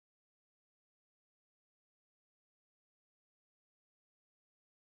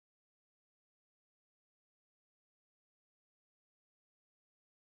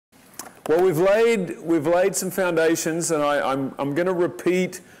Well, we've laid some foundations, and I'm going to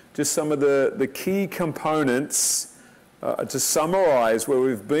repeat just some of the key components to summarize where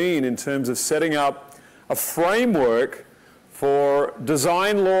we've been in terms of setting up a framework for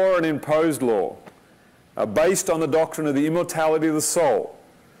design law and imposed law based on the doctrine of the immortality of the soul.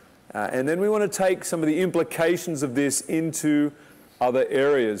 And then we want to take some of the implications of this into other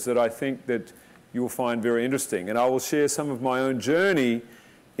areas that I think that you will find very interesting. And I will share some of my own journey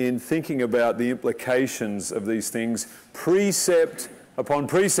in thinking about the implications of these things, precept upon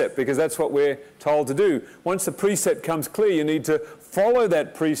precept, because that's what we're told to do. Once the precept comes clear, you need to follow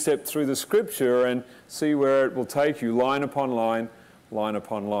that precept through the Scripture and see where it will take you, line upon line, line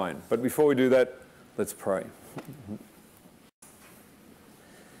upon line. But before we do that, let's pray.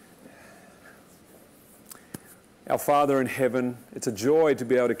 Our Father in heaven, it's a joy to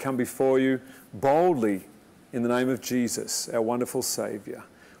be able to come before you boldly in the name of Jesus, our wonderful Saviour.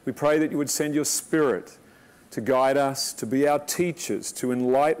 We pray that you would send your Spirit to guide us, to be our teachers, to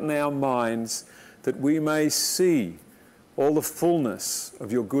enlighten our minds, that we may see all the fullness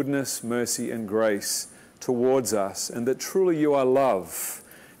of your goodness, mercy and grace towards us, and that truly you are love,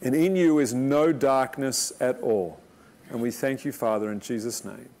 and in you is no darkness at all. And we thank you, Father, in Jesus'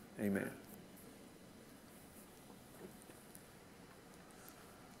 name. Amen.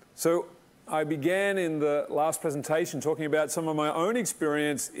 So I began in the last presentation talking about some of my own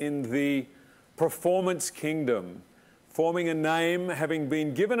experience in the performance kingdom, forming a name, having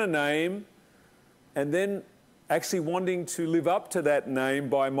been given a name, and then actually wanting to live up to that name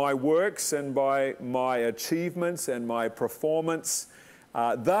by my works and by my achievements and my performance,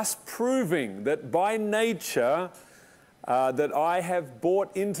 thus proving that by nature that I have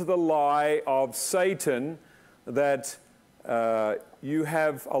bought into the lie of Satan that you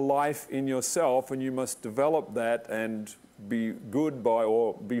have a life in yourself and you must develop that and be good by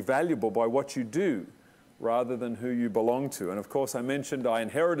or be valuable by what you do rather than who you belong to. And of course I mentioned I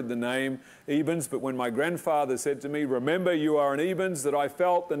inherited the name Ebens, but when my grandfather said to me, remember you are an Ebens, that I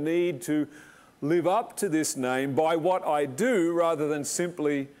felt the need to live up to this name by what I do rather than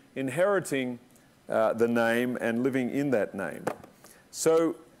simply inheriting the name and living in that name.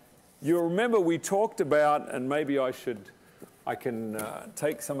 So you'll remember we talked about, and maybe I can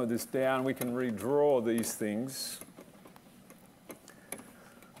take some of this down, we can redraw these things,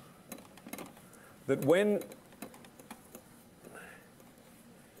 that when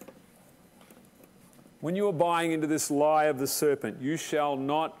you are buying into this lie of the serpent, you shall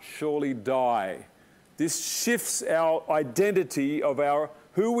not surely die. This shifts our identity of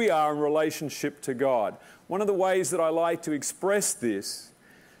who we are in relationship to God. One of the ways that I like to express this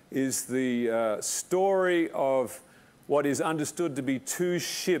is the story of what is understood to be two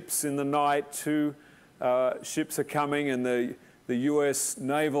ships in the night. Two ships are coming, and the US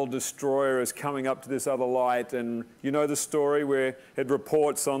naval destroyer is coming up to this other light, and you know the story where it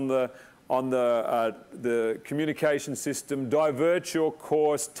reports on the communication system, divert your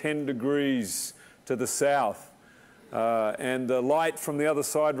course 10 degrees to the south, and the light from the other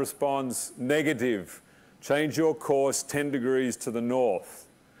side responds negative, change your course 10 degrees to the north.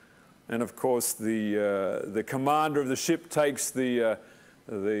 And of course, the commander of the ship takes the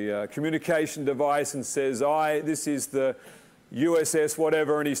communication device and says, this is the USS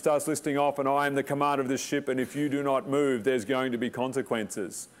whatever, and he starts listing off, and I am the commander of this ship, and if you do not move, there's going to be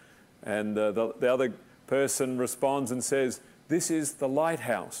consequences. And the other person responds and says, this is the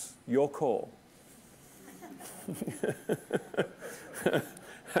lighthouse, your call.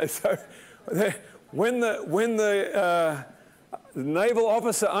 So when the naval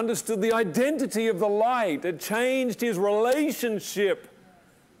officer understood the identity of the light, it changed his relationship.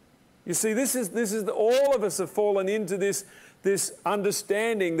 You see, all of us have fallen into this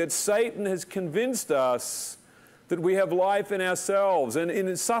understanding that Satan has convinced us that we have life in ourselves, and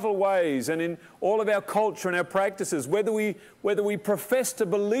in subtle ways, and in all of our culture and our practices, whether we profess to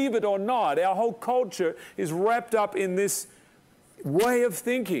believe it or not. Our whole culture is wrapped up in this way of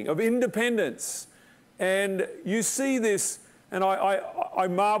thinking, of independence. And you see this, and I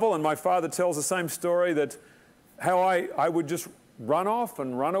marvel, and my father tells the same story, that how I would just run off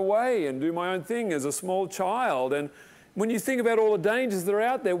and run away and do my own thing as a small child. And when you think about all the dangers that are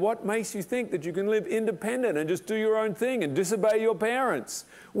out there, what makes you think that you can live independent and just do your own thing and disobey your parents?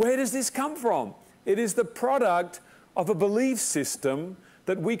 Where does this come from? It is the product of a belief system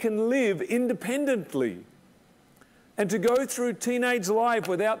that we can live independently. And to go through teenage life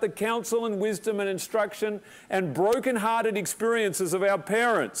without the counsel and wisdom and instruction and broken-hearted experiences of our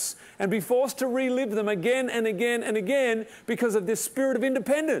parents and be forced to relive them again and again and again because of this spirit of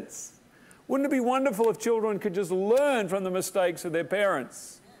independence. Wouldn't it be wonderful if children could just learn from the mistakes of their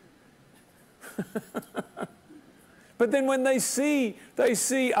parents But then when they see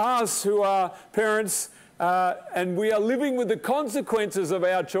us who are parents, and we are living with the consequences of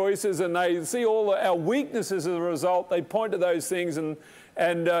our choices, and they see all our weaknesses as a result, they point to those things and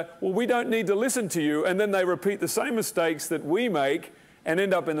well, we don't need to listen to you. And then they repeat the same mistakes that we make and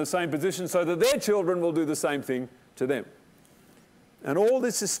end up in the same position so that their children will do the same thing to them. And all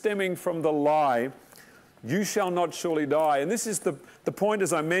this is stemming from the lie, you shall not surely die. And this is the point,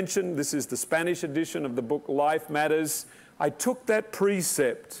 as I mentioned, this is the Spanish edition of the book Life Matters. I took that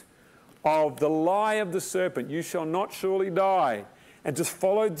precept of the lie of the serpent, you shall not surely die, and just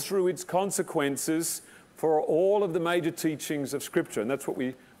followed through its consequences for all of the major teachings of Scripture. And that's what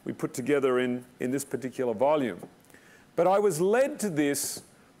we put together in this particular volume. But I was led to this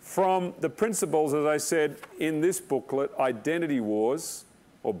from the principles, as I said, in this booklet, Identity Wars,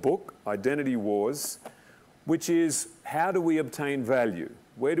 or book, Identity Wars, which is how do we obtain value?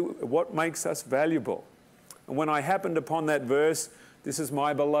 What makes us valuable? And when I happened upon that verse, this is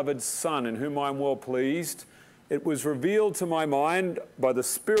my beloved Son in whom I am well pleased, it was revealed to my mind by the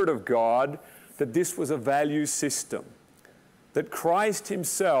Spirit of God that this was a value system. That Christ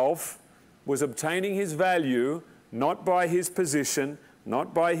himself was obtaining his value not by his position,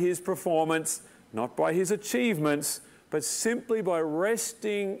 not by his performance, not by his achievements, but simply by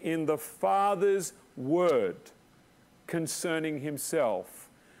resting in the Father's word concerning himself.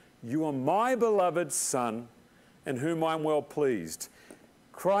 You are my beloved Son, in whom I am well pleased.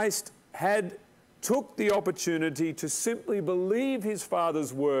 Christ took the opportunity to simply believe his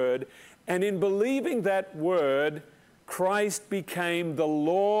Father's word, and in believing that word, Christ became the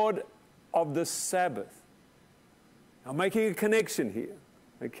Lord of the Sabbath. I'm making a connection here,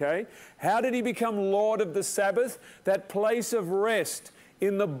 okay? How did he become Lord of the Sabbath? That place of rest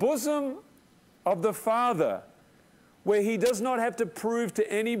in the bosom of the Father, where he does not have to prove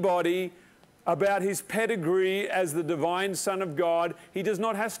to anybody about his pedigree as the divine Son of God. He does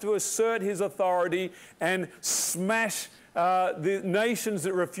not have to assert his authority and smash the nations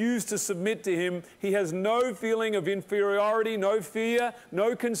that refuse to submit to him. He has no feeling of inferiority, no fear,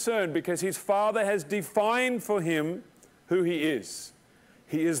 no concern, because his Father has defined for him who he is.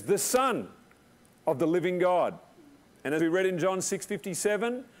 He is the Son of the living God. And as we read in John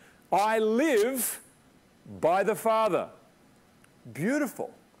 6:57, I live by the Father.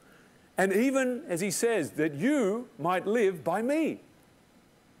 Beautiful. And even as he says, that you might live by me.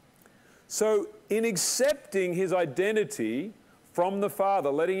 So in accepting his identity from the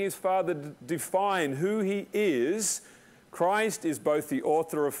Father, letting his Father define who he is, Christ is both the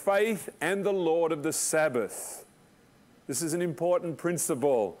author of faith and the Lord of the Sabbath. This is an important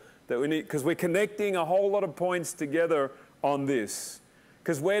principle that we need, because we're connecting a whole lot of points together on this.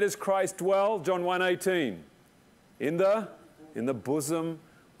 Because where does Christ dwell? John 1:18. In the bosom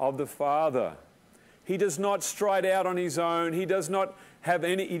of the Father. He does not stride out on his own. He did not have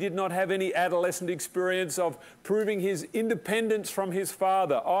any adolescent experience of proving his independence from his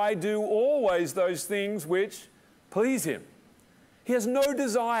Father. I do always those things which please him. He has no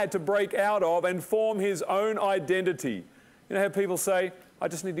desire to break out of and form his own identity. You know how people say, I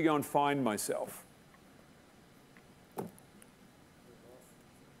just need to go and find myself.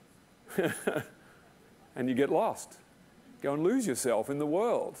 And you get lost. Go and lose yourself in the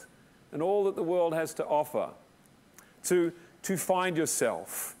world and all that the world has to offer to find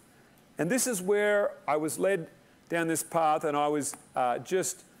yourself. And this is where I was led down this path, and I was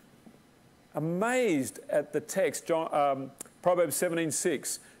just amazed at the text, Proverbs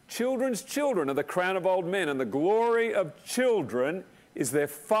 17:6. Children's children are the crown of old men, and the glory of children is their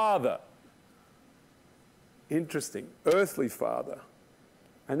father. Interesting. Earthly father.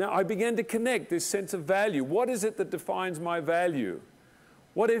 And now I began to connect this sense of value. What is it that defines my value?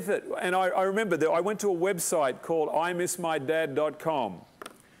 What if it, and I remember that I went to a website called imissmydad.com.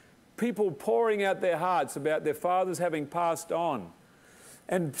 People pouring out their hearts about their fathers having passed on.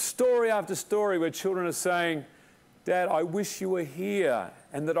 And story after story where children are saying, Dad, I wish you were here,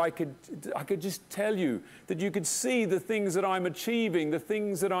 and that I could just tell you, that you could see the things that I'm achieving, the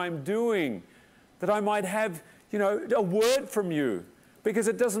things that I'm doing, that I might have, a word from you. Because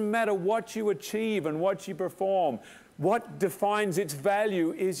it doesn't matter what you achieve and what you perform. What defines its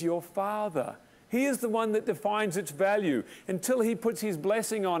value is your Father. He is the one that defines its value. Until he puts his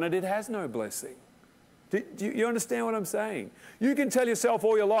blessing on it, it has no blessing. Do you understand what I'm saying? You can tell yourself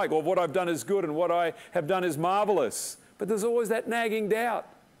all you like, well, what I've done is good and what I have done is marvelous. But there's always that nagging doubt.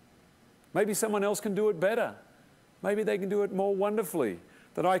 Maybe someone else can do it better. Maybe they can do it more wonderfully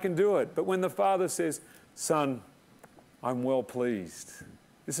than I can do it. But when the Father says, Son, I'm well pleased.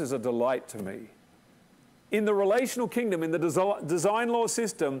 This is a delight to me. In the relational kingdom, in the design law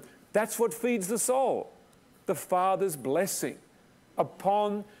system, That's what feeds the soul. The Father's blessing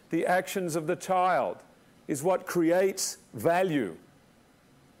upon the actions of the child is what creates value.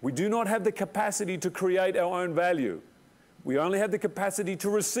 We do not have the capacity to create our own value. We only have the capacity to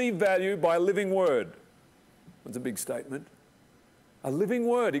receive value by a living word. That's a big statement. A living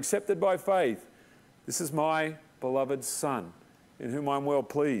word accepted by faith. This is my beloved Son, in whom I'm well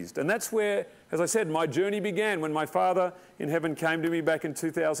pleased. And that's where, as I said, my journey began when my Father in heaven came to me back in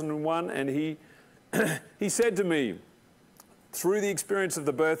 2001, and he said to me, through the experience of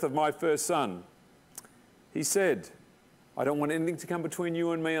the birth of my first son, he said, I don't want anything to come between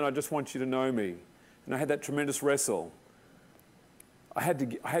you and me, and I just want you to know me. And I had that tremendous wrestle. I had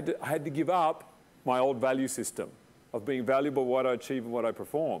to give up my old value system of being valuable, what I achieve and what I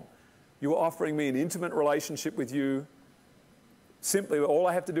perform. You are offering me an intimate relationship with you. Simply, all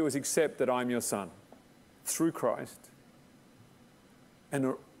I have to do is accept that I'm your son through Christ.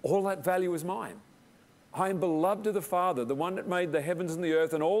 And all that value is mine. I am beloved of the Father, the one that made the heavens and the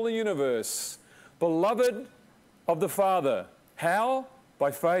earth and all the universe. Beloved of the Father. How?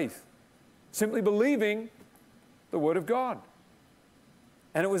 By faith. Simply believing the Word of God.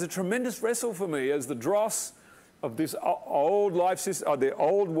 And it was a tremendous wrestle for me as the dross of this old life system, the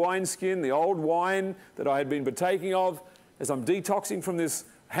old wineskin, the old wine that I had been partaking of, as I'm detoxing from this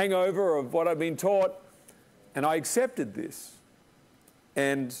hangover of what I've been taught. And I accepted this.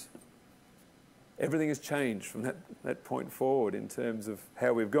 And everything has changed from that point forward in terms of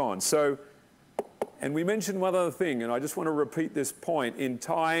how we've gone. So, and we mentioned one other thing, and I just want to repeat this point in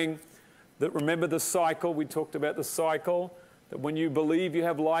tying that, remember the cycle, we talked about the cycle, that when you believe you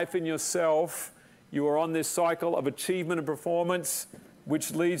have life in yourself, you are on this cycle of achievement and performance,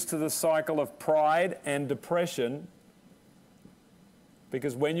 which leads to the cycle of pride and depression.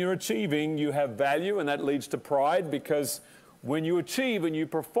 Because when you're achieving, you have value, and that leads to pride, because when you achieve and you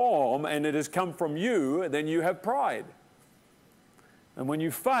perform and it has come from you, then you have pride. And when you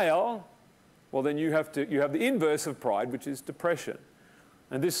fail, well, then you have the inverse of pride, which is depression.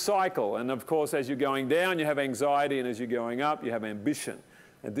 And this cycle, and of course, as you're going down, you have anxiety, and as you're going up, you have ambition.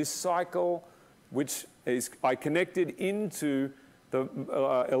 And this cycle, which is, I connected into the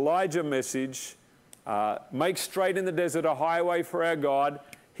Elijah message, make straight in the desert a highway for our God.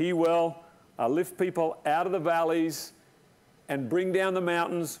 He will lift people out of the valleys and bring down the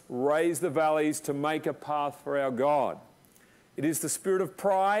mountains, raise the valleys to make a path for our God. It is the spirit of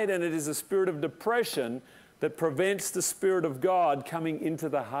pride and it is the spirit of depression that prevents the Spirit of God coming into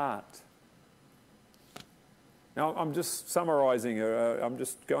the heart. Now, I'm just summarizing, I'm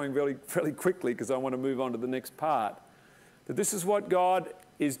just going fairly quickly because I want to move on to the next part. That this is what God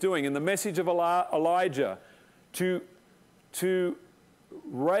is doing. And the message of Elijah to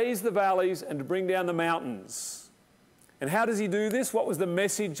raise the valleys and to bring down the mountains. And how does he do this? What was the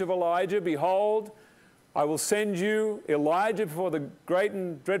message of Elijah? Behold, I will send you Elijah before the great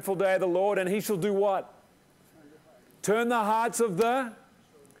and dreadful day of the Lord, and he shall do what? Turn the hearts of the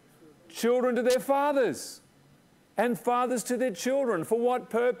children to their fathers, and fathers to their children. For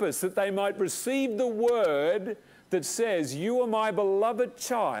what purpose? That they might receive the word that says, you are my beloved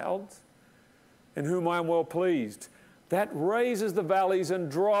child, in whom I am well pleased. That raises the valleys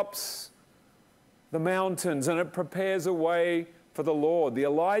and drops the mountains, and it prepares a way for the Lord. The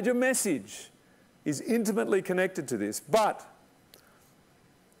Elijah message is intimately connected to this, but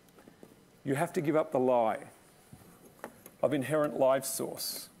you have to give up the lie of inherent life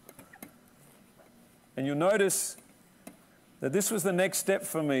source. And you'll notice that this was the next step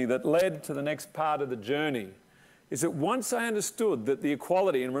for me that led to the next part of the journey, is that once I understood that the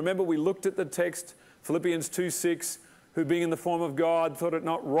equality, and remember we looked at the text, Philippians 2:6, who being in the form of God thought it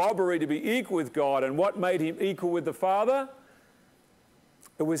not robbery to be equal with God. And what made him equal with the Father?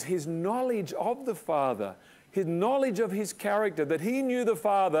 It was his knowledge of the Father, his knowledge of his character, that he knew the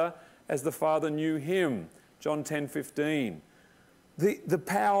Father as the Father knew him. John 10:15. The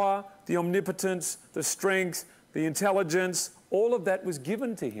power, the omnipotence, the strength, the intelligence, all of that was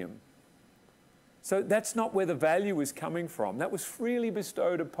given to him. So that's not where the value is coming from. That was freely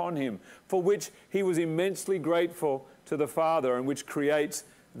bestowed upon him, for which he was immensely grateful to the Father, and which creates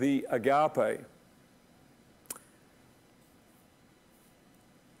the agape.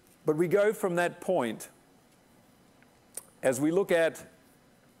 But we go from that point, as we look at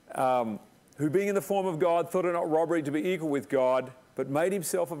who being in the form of God thought it not robbery to be equal with God, but made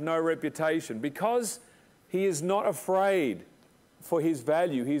himself of no reputation. Because he is not afraid for his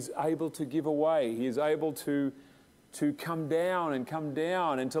value, he's able to give away. He is able to come down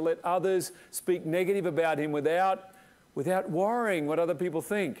and to let others speak negative about him without worrying what other people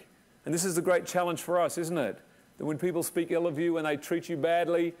think. And this is the great challenge for us, isn't it? That when people speak ill of you, when they treat you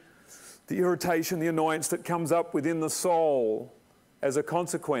badly, the irritation, the annoyance that comes up within the soul as a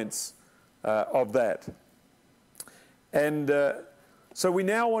consequence of that. And so we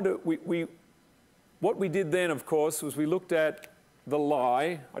now want to, what we did then, of course, was we looked at the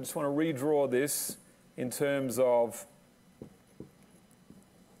lie. I just want to redraw this in terms of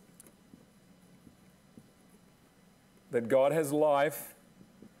that God has life.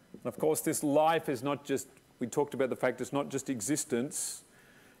 And of course, this life is not just, we talked about the fact it's not just existence,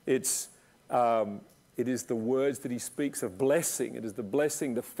 it is the words that he speaks of blessing. It is the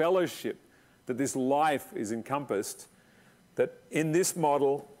blessing, the fellowship that this life is encompassed. That in this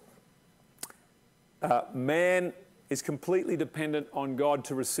model, man is completely dependent on God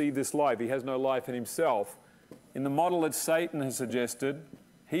to receive this life. He has no life in himself. In the model that Satan has suggested,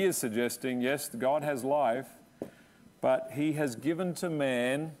 he is suggesting, yes, God has life, but he has given to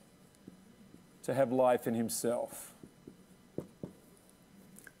man to have life in himself.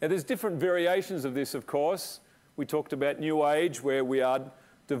 Now, there's different variations of this, of course. We talked about New Age, where we are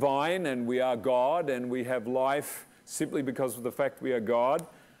divine and we are God and we have life simply because of the fact we are God.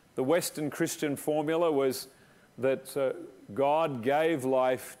 The Western Christian formula was that God gave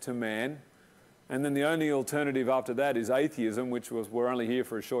life to man, and then the only alternative after that is atheism, which was we're only here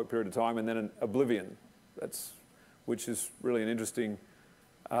for a short period of time, and then an oblivion. Which is really an interesting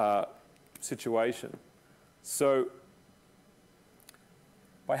situation. So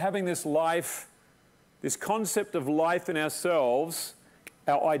by having this life, this concept of life in ourselves,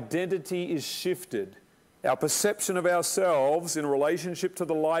 our identity is shifted. Our perception of ourselves in relationship to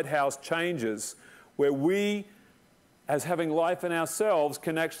the lighthouse changes, where we, as having life in ourselves,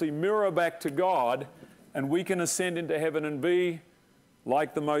 can actually mirror back to God, and we can ascend into heaven and be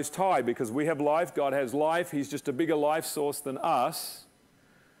like the Most High, because we have life, God has life, he's just a bigger life source than us.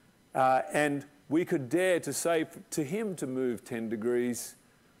 And we could dare to say to him to move 10 degrees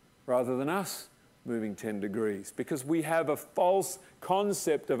rather than us moving 10 degrees, because we have a false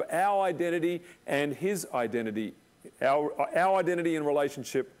concept of our identity and his identity, our identity in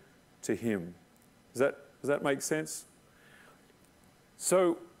relationship to him. Does that make sense?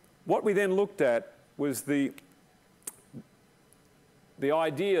 So what we then looked at was the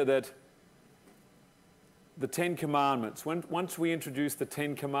idea that the Ten Commandments, once we introduce the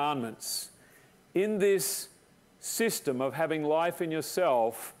Ten Commandments, in this system of having life in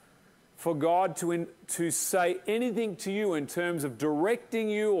yourself, for God to say anything to you in terms of directing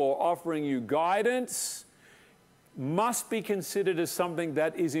you or offering you guidance must be considered as something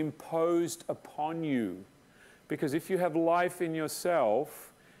that is imposed upon you. Because if you have life in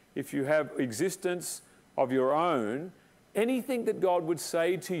yourself, if you have existence of your own, anything that God would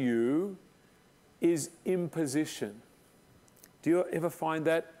say to you is imposition. Do you ever find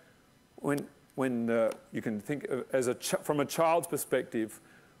that when you can think of, from a child's perspective,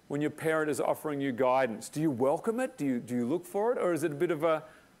 when your parent is offering you guidance, do you welcome it? Do you look for it? Or is it a bit of a,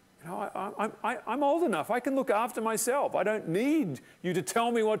 I'm old enough, I can look after myself. I don't need you to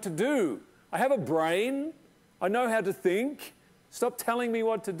tell me what to do. I have a brain. I know how to think. Stop telling me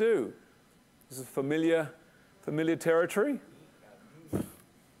what to do. This is familiar territory.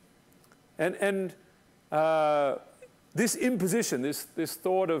 And this imposition, this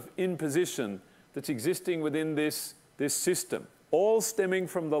thought of imposition that's existing within this system, all stemming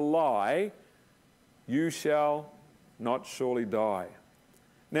from the lie, you shall not surely die.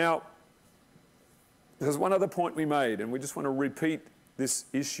 Now, there's one other point we made, and we just want to repeat this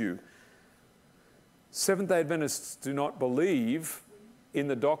issue. Seventh-day Adventists do not believe in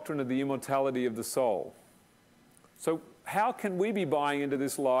the doctrine of the immortality of the soul. So how can we be buying into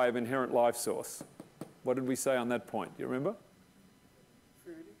this lie of inherent life source? What did we say on that point? Do you remember?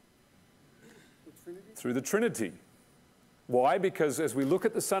 Trinity. The Trinity? Through the Trinity. Why? Because as we look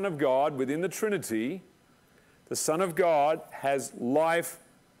at the Son of God within the Trinity, the Son of God has life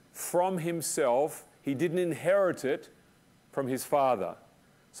from himself. He didn't inherit it from his Father.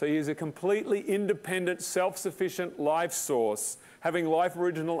 So he is a completely independent, self-sufficient life source, having life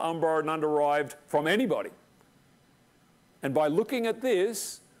original, unborrowed, and underived from anybody. And by looking at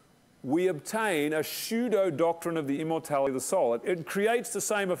this, we obtain a pseudo-doctrine of the immortality of the soul. It creates the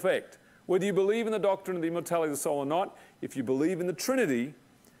same effect. Whether you believe in the doctrine of the immortality of the soul or not, if you believe in the Trinity,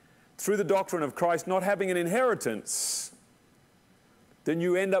 through the doctrine of Christ not having an inheritance, then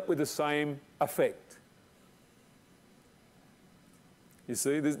you end up with the same effect. You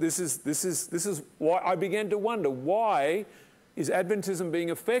see, this is why I began to wonder, why is Adventism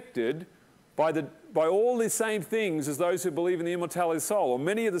being affected by all the same things as those who believe in the immortality of the soul, or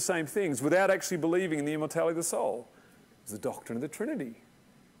many of the same things, without actually believing in the immortality of the soul? It's the doctrine of the Trinity.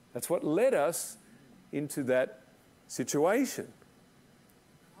 That's what led us into that situation.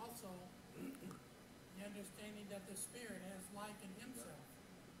 Also,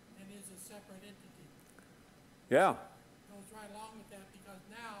 separate entity. Yeah. Goes right along with that because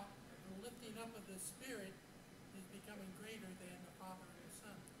now the lifting up of the Spirit is becoming greater than the Father and the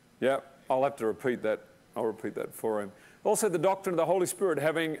Son. Yeah, I'll have to repeat that. I'll repeat that for him. Also, the doctrine of the Holy Spirit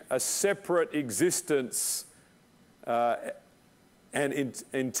having a separate existence and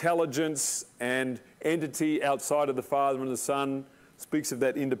intelligence and entity outside of the Father and the Son speaks of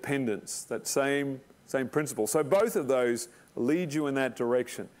that independence, that same principle. So both of those lead you in that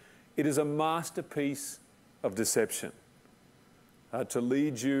direction. It is a masterpiece of deception to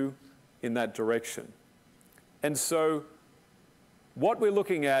lead you in that direction. And so what we're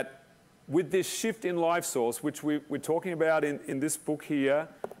looking at with this shift in life source, which we're talking about in this book here,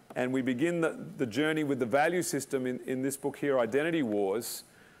 and we begin the journey with the value system in this book here, Identity Wars,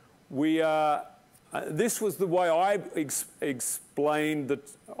 this was the way I explained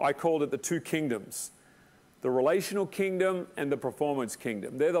that. I called it the two kingdoms, the relational kingdom and the performance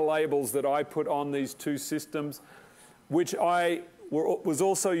kingdom. They're the labels that I put on these two systems, which I was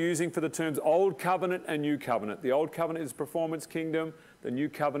also using for the terms Old Covenant and New Covenant. The Old Covenant is performance kingdom. The New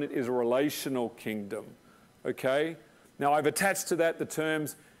Covenant is a relational kingdom. Okay? Now, I've attached to that the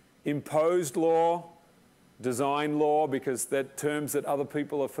terms imposed law, design law, because they're terms that other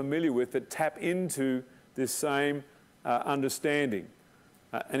people are familiar with that tap into this same understanding.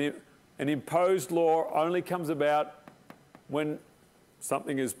 An imposed law only comes about when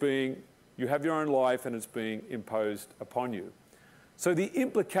something is you have your own life and it's being imposed upon you. So the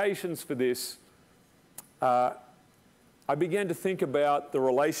implications for this, I began to think about the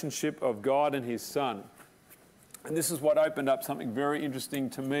relationship of God and his Son. And this is what opened up something very interesting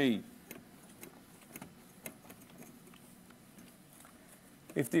to me.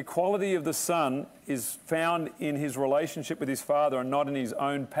 If the equality of the Son is found in his relationship with his Father and not in his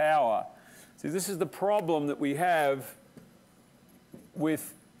own power, see, this is the problem that we have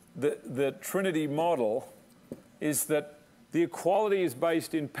with the Trinity model, is that the equality is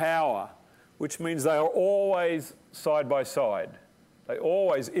based in power, which means they are always side by side. They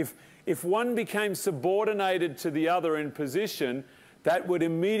always, if one became subordinated to the other in position, that would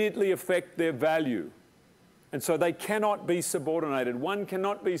immediately affect their value. And so they cannot be subordinated. One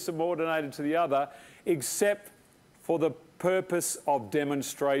cannot be subordinated to the other except for the purpose of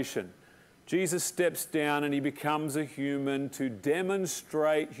demonstration. Jesus steps down and he becomes a human to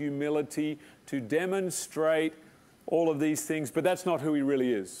demonstrate humility, to demonstrate all of these things, but that's not who he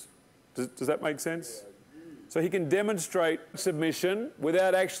really is. Does that make sense? So he can demonstrate submission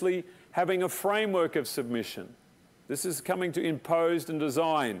without actually having a framework of submission. This is coming to imposed and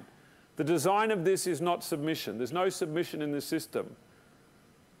design. The design of this is not submission. There's no submission in the system.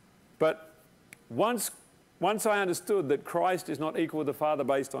 But once I understood that Christ is not equal with the Father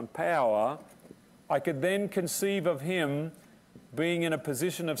based on power, I could then conceive of him being in a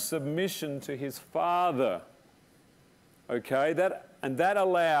position of submission to his Father. Okay, that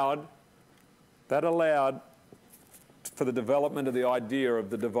allowed for the development of the idea of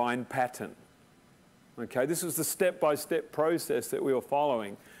the divine pattern. Okay, this was the step-by-step process that we were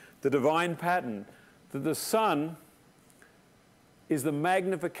following. The divine pattern, that the Son is the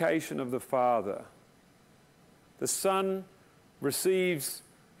magnification of the Father. The Son receives,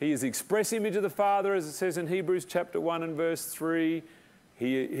 he is the express image of the Father, as it says in Hebrews chapter 1 and verse 3.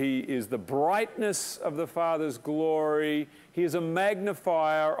 He is the brightness of the Father's glory. He is a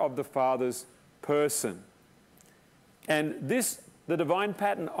magnifier of the Father's person. And the divine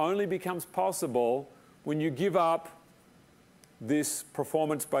pattern only becomes possible when you give up this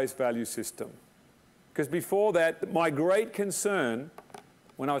performance-based value system. Because before that, my great concern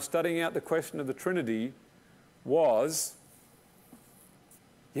when I was studying out the question of the Trinity was,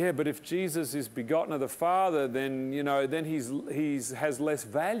 yeah, but if Jesus is begotten of the Father, then, then he's has less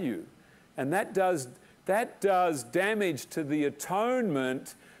value. And that does damage to the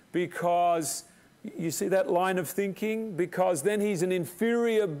atonement, because you see that line of thinking? Because then he's an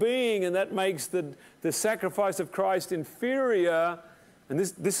inferior being, and that makes the sacrifice of Christ inferior. And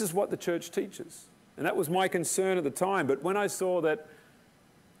this is what the church teaches. And that was my concern at the time. But when I saw that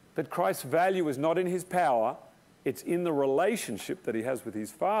Christ's value is not in his power, it's in the relationship that he has with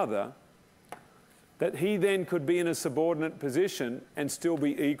his Father, that he then could be in a subordinate position and still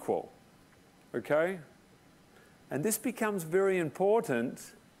be equal. Okay? And this becomes very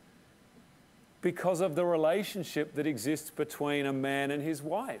important because of the relationship that exists between a man and his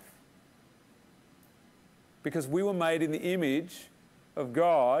wife. Because we were made in the image of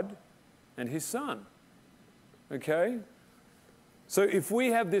God and his Son. Okay? So if we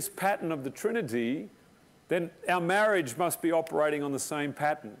have this pattern of the Trinity, then our marriage must be operating on the same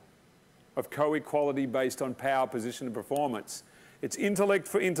pattern of co-equality based on power, position, and performance. It's intellect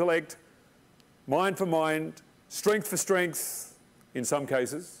for intellect, mind for mind, strength for strength in some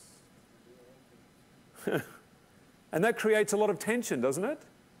cases. And that creates a lot of tension, doesn't it?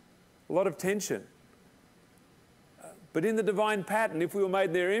 A lot of tension. But in the divine pattern, if we were made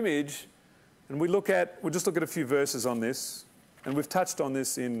in their image, and we'll just look at a few verses on this, and we've touched on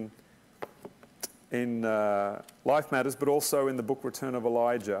this in Life Matters, but also in the book Return of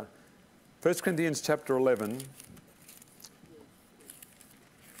Elijah. 1 Corinthians chapter 11.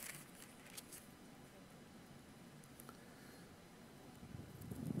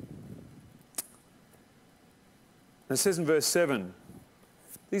 And it says in verse 7,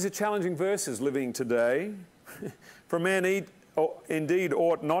 these are challenging verses living today. For a man indeed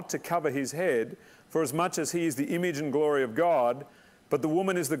ought not to cover his head, for as much as he is the image and glory of God, but the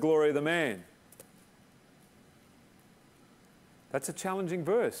woman is the glory of the man. That's a challenging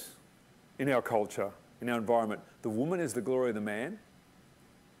verse in our culture, in our environment. The woman is the glory of the man.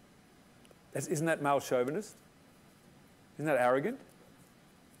 Isn't that male chauvinist? Isn't that arrogant?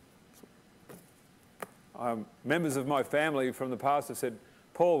 Members of my family from the past have said,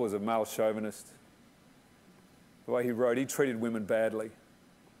 Paul was a male chauvinist. The way he wrote, he treated women badly.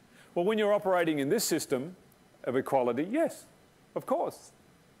 Well, when you're operating in this system of equality, yes, of course,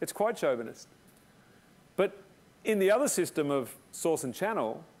 it's quite chauvinist. But in the other system of source and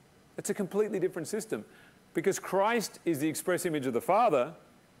channel, it's a completely different system, because Christ is the express image of the Father,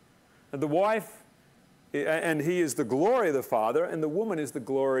 and the wife, and he is the glory of the Father, and the woman is the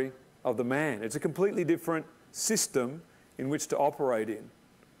glory of the man. It's a completely different system in which to operate in.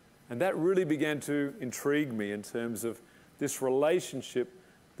 And that really began to intrigue me in terms of this relationship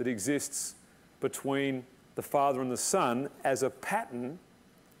that exists between the Father and the Son as a pattern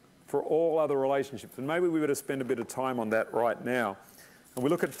for all other relationships. And maybe we better spend a bit of time on that right now. And we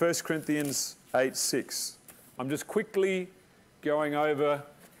look at 1 Corinthians 8:6. I'm just quickly going over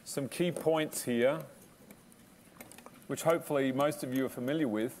some key points here, which hopefully most of you are familiar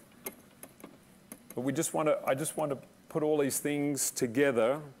with. But I just want to put all these things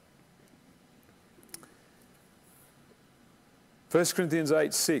together. 1 Corinthians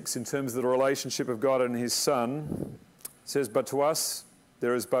 8:6, in terms of the relationship of God and his Son, says, but to us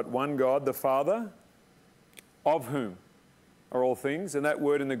there is but one God, the Father, of whom are all things. And that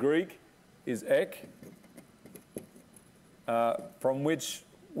word in the Greek is ek, from which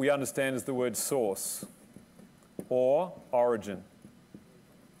we understand as the word source or origin.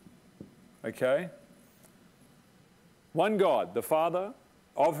 Okay? One God, the Father,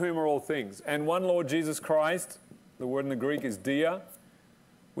 of whom are all things, and one Lord Jesus Christ. The word in the Greek is dia,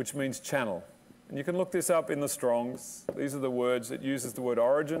 which means channel. And you can look this up in the Strongs. These are the words. It uses the word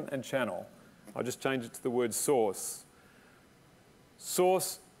origin and channel. I'll just change it to the word source.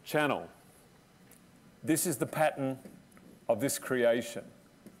 Source, channel. This is the pattern of this creation.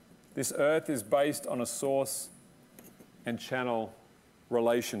 This earth is based on a source and channel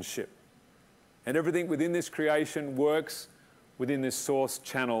relationship. And everything within this creation works within this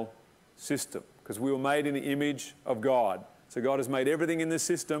source-channel system, because we were made in the image of God. So God has made everything in this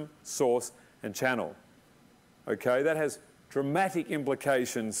system source and channel. Okay, that has dramatic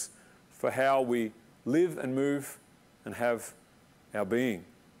implications for how we live and move and have our being.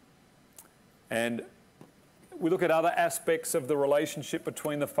 And we look at other aspects of the relationship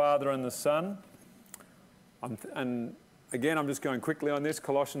between the Father and the Son. And again, I'm just going quickly on this.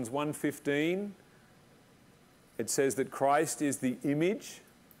 Colossians 1:15, it says that Christ is the image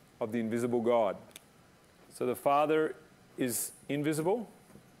of the invisible God. So the Father is invisible.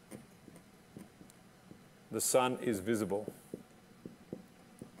 The Son is visible.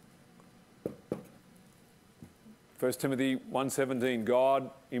 1 Timothy 1:17, God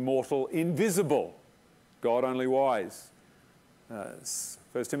immortal, invisible, God only wise.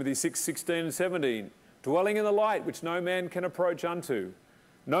 1 Timothy 6:16 and 17, dwelling in the light which no man can approach unto.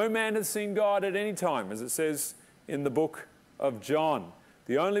 No man has seen God at any time, as it says in the book of John.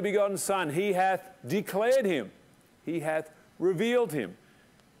 The only begotten Son, he hath declared him. He hath revealed him.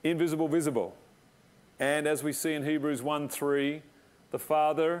 Invisible, visible. And as we see in Hebrews 1:3, the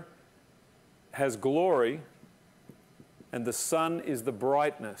Father has glory and the Son is the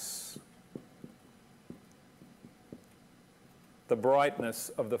brightness. The brightness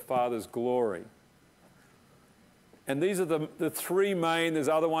of the Father's glory. And these are the three main, there's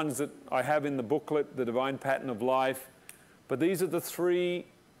other ones that I have in the booklet, The Divine Pattern of Life, but these are the three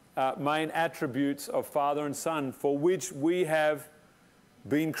main attributes of Father and Son for which we have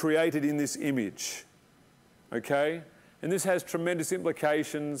been created in this image. Okay? And this has tremendous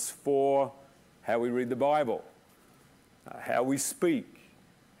implications for how we read the Bible, how we speak,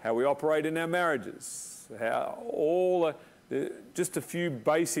 how we operate in our marriages, just a few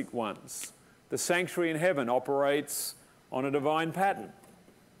basic ones. the sanctuary in heaven operates on a divine pattern.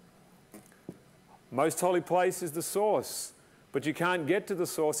 Most holy place is the source, but you can't get to the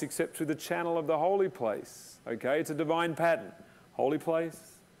source except through the channel of the holy place. Okay, it's a divine pattern. Holy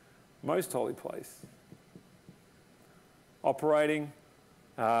place, most holy place. Operating,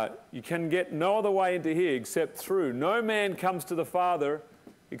 you can get no other way into here except through. No man comes to the Father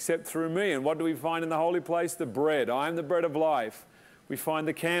except through me. And what do we find in the holy place? The bread. I am the bread of life. We find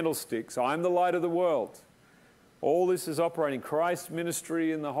the candlesticks. I am the light of the world. All this is operating. Christ's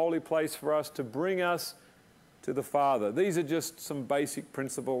ministry in the holy place for us to bring us to the Father. These are just some basic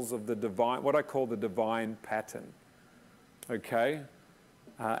principles of the divine, what I call the divine pattern. Okay?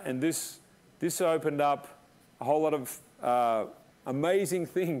 And this opened up a whole lot of amazing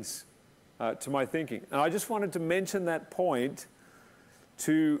things to my thinking. And I just wanted to mention that point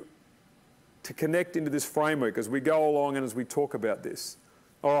to connect into this framework as we go along and as we talk about this.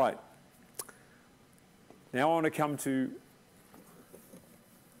 All right. Now I want to come to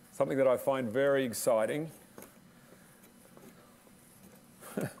something that I find very exciting.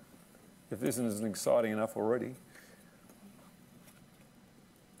 If this isn't exciting enough already.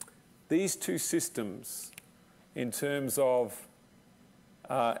 These two systems in terms of,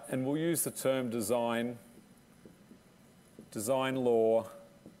 and we'll use the term design law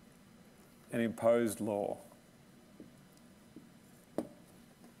and imposed law.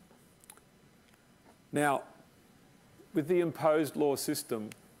 Now, with the imposed law system,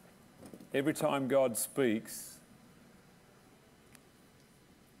 every time God speaks,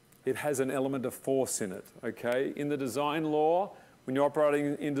 it has an element of force in it, okay? In the design law, when you're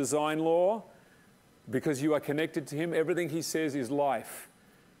operating in design law, because you are connected to Him, everything He says is life.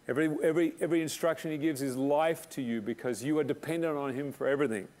 Every instruction He gives is life to you because you are dependent on Him for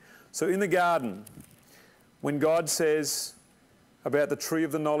everything. So in the garden, when God says about the tree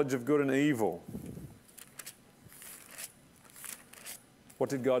of the knowledge of good and evil, what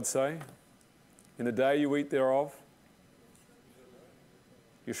did God say? In the day you eat thereof,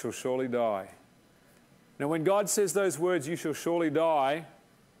 you shall surely die. Now when God says those words, you shall surely die,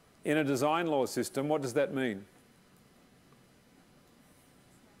 in a design law system, what does that mean?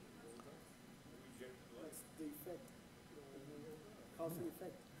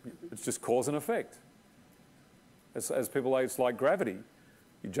 It's just cause and effect. As people say, it's like gravity.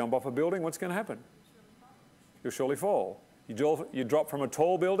 You jump off a building, what's going to happen? You'll surely fall. You drop from a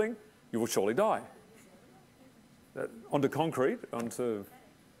tall building, you will surely die. Onto concrete, onto...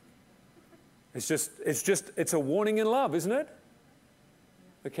 It's a warning in love, isn't it?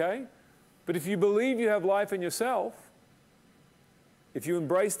 Okay? But if you believe you have life in yourself, if you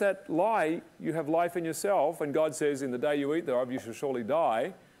embrace that lie, you have life in yourself, and God says, in the day you eat thereof, you shall surely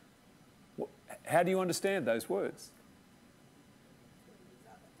die. How do you understand those words?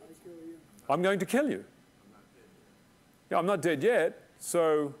 I'm going to kill you. Yeah, I'm not dead yet,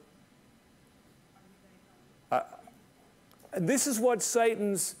 so... and this is what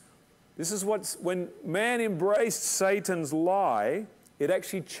when man embraced Satan's lie, it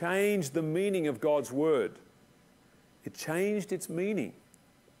actually changed the meaning of God's word. It changed its meaning.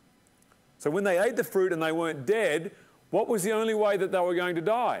 So when they ate the fruit and they weren't dead, what was the only way that they were going to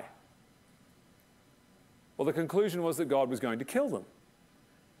die? Well, the conclusion was that God was going to kill them.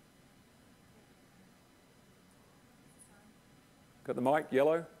 Got the mic?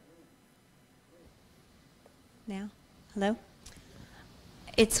 Yellow? Now? Hello?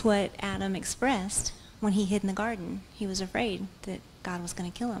 It's what Adam expressed when he hid in the garden. He was afraid that God was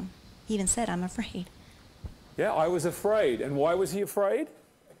going to kill him. He even said, I'm afraid. Yeah, I was afraid. And why was he afraid?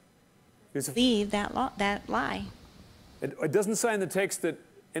 Believe that lie. It doesn't say in the text that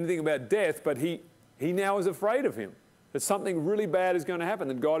anything about death, but he now is afraid of him. That something really bad is going to happen,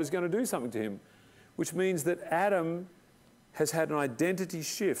 that God is going to do something to him. Which means that Adam has had an identity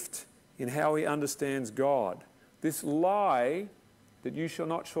shift in how he understands God. This lie, that you shall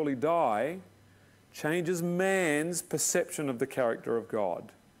not surely die, changes man's perception of the character of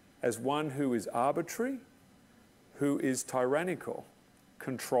God as one who is arbitrary, who is tyrannical,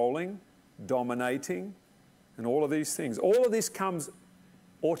 controlling, dominating, and all of these things. All of this comes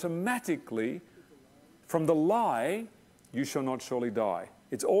automatically from the lie, you shall not surely die.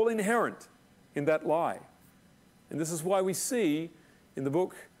 It's all inherent in that lie. And this is why we see in the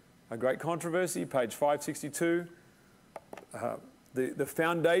book, A Great Controversy, page 562, the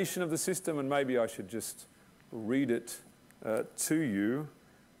foundation of the system, and maybe I should just read it to you,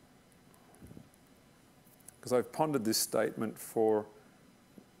 because I've pondered this statement for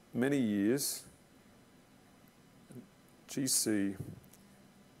many years. GC.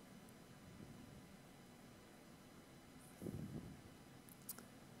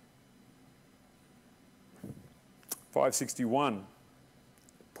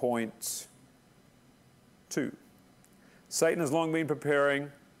 561.2. Satan has long been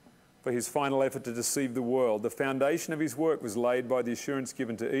preparing for his final effort to deceive the world. The foundation of his work was laid by the assurance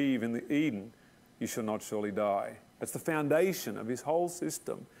given to Eve in the Eden, you shall not surely die. That's the foundation of his whole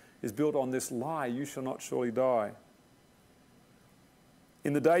system, is built on this lie, you shall not surely die.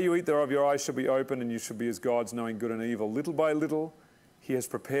 In the day you eat thereof, your eyes shall be opened, and you shall be as gods, knowing good and evil. Little by little, he has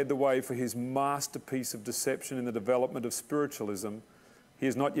prepared the way for his masterpiece of deception in the development of spiritualism. He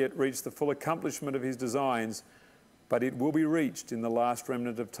has not yet reached the full accomplishment of his designs, but it will be reached in the last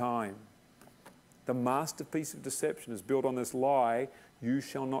remnant of time. The masterpiece of deception is built on this lie, you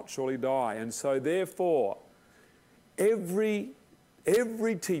shall not surely die. And so therefore, every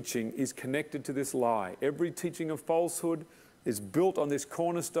teaching is connected to this lie. Every teaching of falsehood is built on this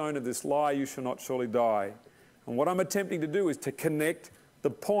cornerstone of this lie, you shall not surely die. And what I'm attempting to do is to connect the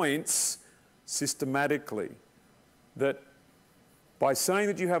points systematically. That by saying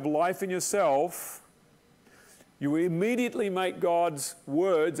that you have life in yourself, you immediately make God's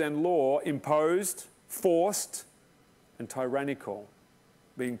words and law imposed, forced, and tyrannical,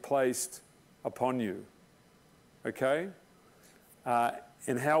 being placed upon you. Okay?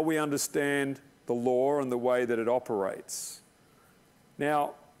 And how we understand the law and the way that it operates.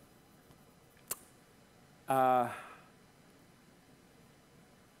 Now,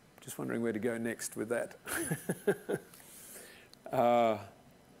 just wondering where to go next with that.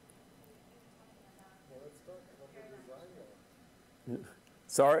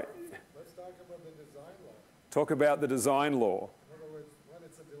 Sorry? Let's talk about the design law. Talk about the design law. In other words, when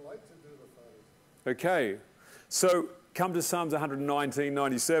it's a delight to do the Father's. Okay. So come to Psalms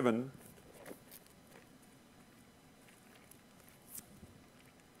 119:97.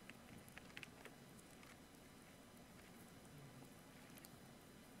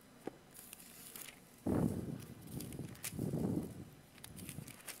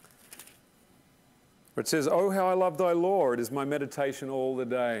 It says, oh, how I love thy law, it is my meditation all the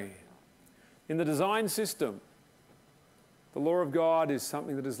day. In the design system, the law of God is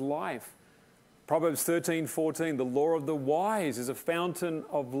something that is life. Proverbs 13:14, the law of the wise is a fountain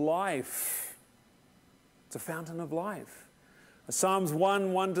of life. It's a fountain of life. Psalms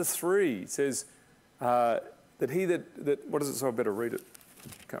 1:1-3 says that he that, what does it say? I better read it.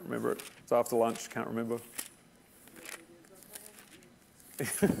 Can't remember it. It's after lunch, can't remember.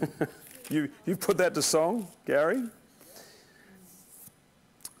 You put that to song, Gary?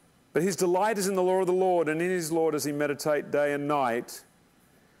 But his delight is in the law of the Lord, and in his law does he meditate day and night.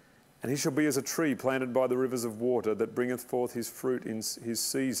 And he shall be as a tree planted by the rivers of water, that bringeth forth his fruit in his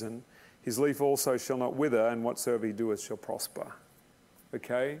season. His leaf also shall not wither, and whatsoever he doeth shall prosper.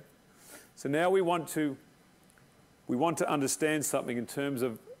 Okay? So now we want to understand something in terms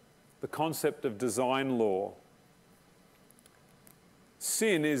of the concept of design law.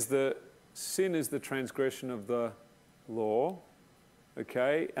 Sin is the transgression of the law,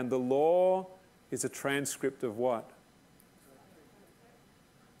 okay? And the law is a transcript of what?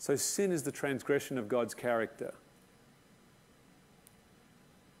 So sin is the transgression of God's character.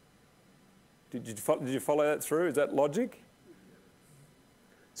 Did you follow that through? Is that logic?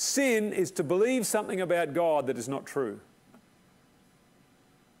 Sin is to believe something about God that is not true.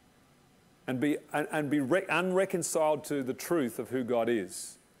 And be unreconciled to the truth of who God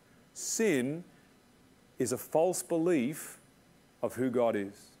is. Sin is a false belief of who God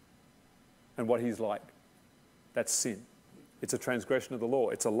is and what he's like. That's sin. It's a transgression of the law.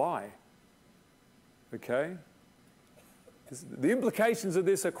 It's a lie. Okay? The implications of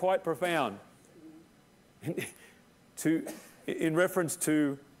this are quite profound in reference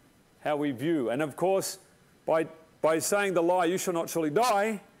to how we view. And of course, by saying the lie, you shall not surely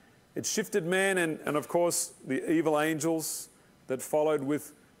die, it shifted man and of course the evil angels that followed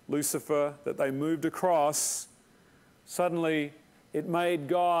with Lucifer, that they moved across. Suddenly it made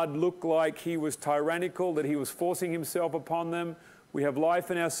God look like he was tyrannical, that he was forcing himself upon them. We have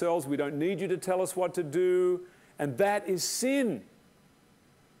life in ourselves. We don't need you to tell us what to do. And that is sin.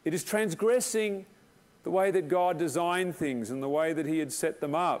 It is transgressing the way that God designed things and the way that he had set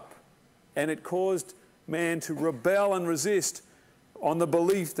them up. And it caused man to rebel and resist on the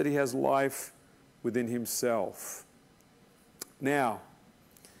belief that he has life within himself. Now,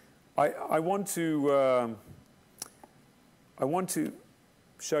 I want to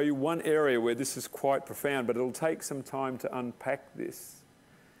show you one area where this is quite profound, but it'll take some time to unpack this.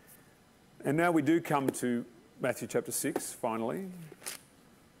 And now we do come to Matthew chapter 6, finally.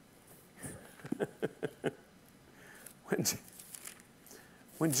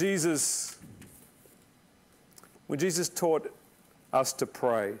 When Jesus taught us to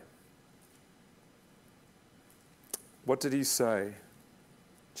pray, What did he say?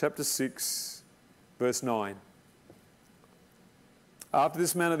 Chapter 6, verse 9. After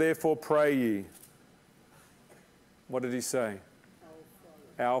this manner, therefore, pray ye. What did he say?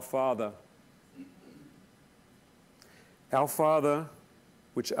 Our Father. Our Father,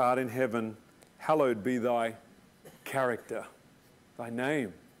 which art in heaven, hallowed be thy character, thy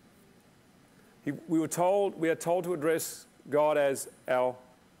name. We are told to address God as our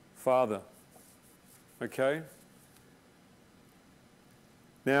Father. Okay?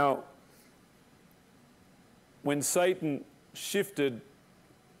 Now, when Satan shifted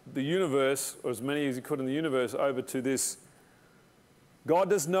the universe, or as many as he could in the universe, over to this,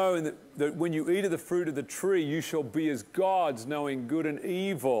 God does know that when you eat of the fruit of the tree, you shall be as gods, knowing good and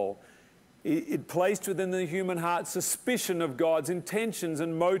evil. It placed within the human heart suspicion of God's intentions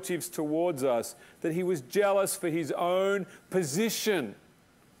and motives towards us, that he was jealous for his own position,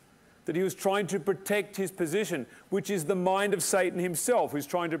 that he was trying to protect his position, which is the mind of Satan himself, who's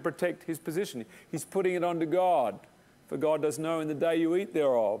trying to protect his position. He's putting it onto God. For God does know in the day you eat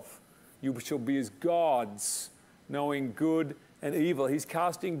thereof, you shall be as gods, knowing good and evil. He's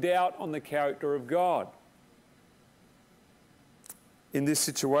casting doubt on the character of God in this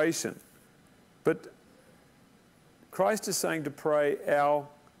situation. But Christ is saying to pray, our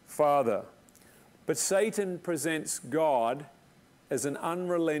Father. But Satan presents God as an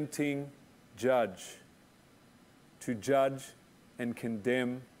unrelenting judge, to judge and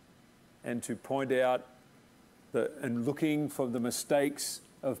condemn and to point out and looking for the mistakes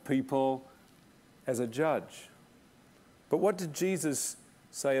of people as a judge. But what did Jesus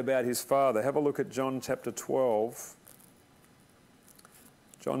say about his Father? Have a look at John chapter 12.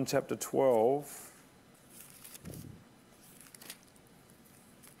 John chapter 12.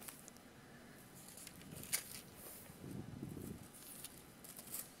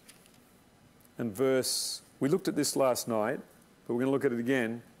 And we looked at this last night, but we're going to look at it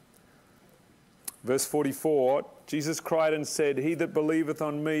again. Verse 44, Jesus cried and said, He that believeth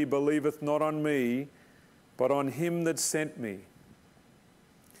on me, believeth not on me, but on him that sent me.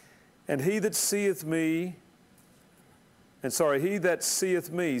 And he that seeth me, he that seeth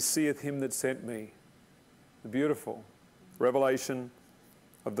me, seeth him that sent me. The beautiful revelation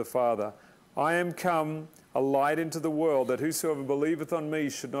of the Father. I am come a light into the world, that whosoever believeth on me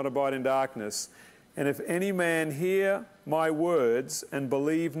should not abide in darkness. And if any man hear my words and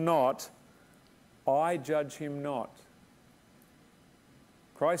believe not, I judge him not.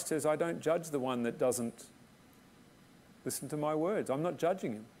 Christ says, I don't judge the one that doesn't listen to my words. I'm not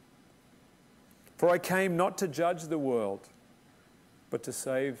judging him. For I came not to judge the world, but to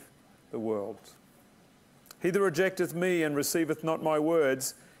save the world. He that rejecteth me and receiveth not my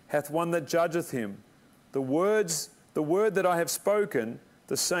words hath one that judgeth him. The word that I have spoken,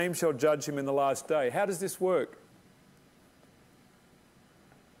 the same shall judge him in the last day. How does this work?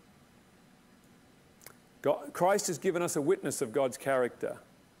 Christ has given us a witness of God's character,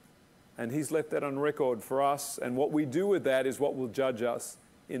 and he's left that on record for us, and what we do with that is what will judge us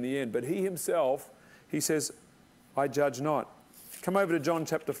in the end. But he himself, he says, I judge not. Come over to John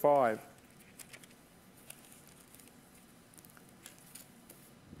chapter 5.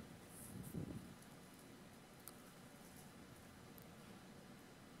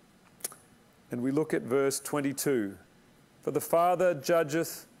 And we look at verse 22. For the Father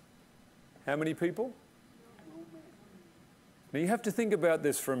judgeth how many people? Now you have to think about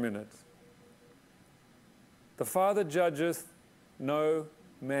this for a minute. The Father judgeth no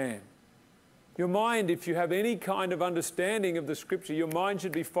man. Your mind, if you have any kind of understanding of the Scripture, your mind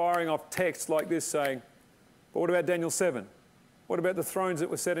should be firing off texts like this saying, but what about Daniel 7? What about the thrones that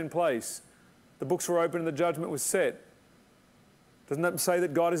were set in place? The books were opened and the judgment was set. Doesn't that say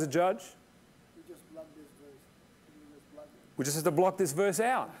that God is a judge? We just have to block this verse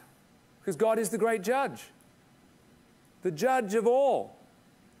out, because God is the great judge, the judge of all.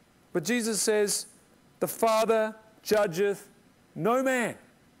 But Jesus says, the Father judgeth no man.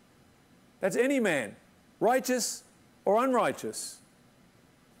 That's any man, righteous or unrighteous.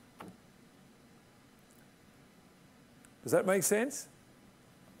 Does that make sense?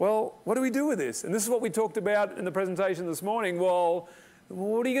 Well, what do we do with this? And this is what we talked about in the presentation this morning. Well,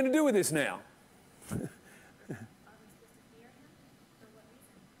 what are you going to do with this now?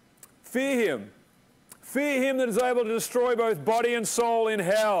 Fear him. Fear him that is able to destroy both body and soul in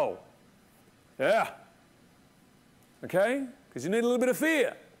hell. Yeah. Okay? Because you need a little bit of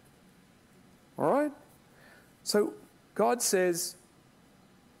fear. All right? So God says,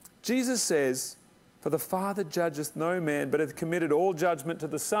 Jesus says, for the Father judgeth no man, but hath committed all judgment to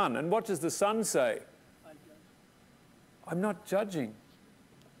the Son. And what does the Son say? I'm not judging.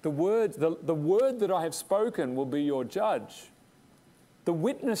 The word that I have spoken will be your judge. The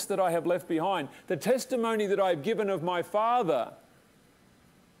witness that I have left behind, the testimony that I have given of my Father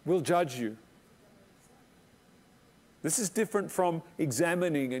will judge you. This is different from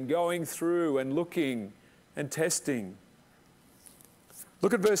examining and going through and looking and testing.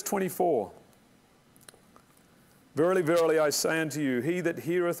 Look at verse 24. Verily, verily, I say unto you, he that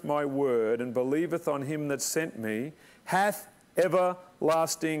heareth my word and believeth on him that sent me hath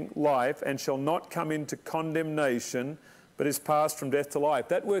everlasting life and shall not come into condemnation, but is passed from death to life.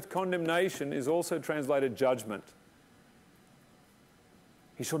 That word condemnation is also translated judgment.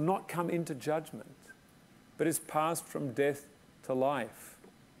 He shall not come into judgment, but is passed from death to life.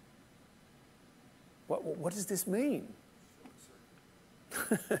 What does this mean?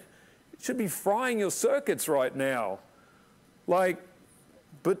 It should be frying your circuits right now. But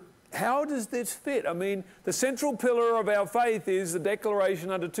how does this fit? I mean, the central pillar of our faith is the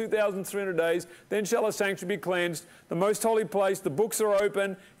declaration under 2,300 days, then shall a sanctuary be cleansed, the most holy place, the books are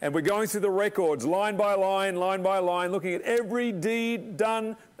open, and we're going through the records, line by line, looking at every deed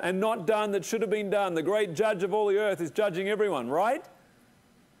done and not done that should have been done. The great judge of all the earth is judging everyone, right?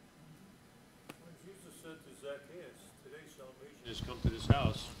 When Jesus said to Zacchaeus, today salvation has come to this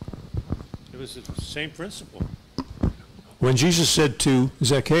house, it was the same principle. When Jesus said to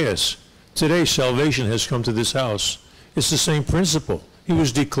Zacchaeus, today salvation has come to this house, it's the same principle. He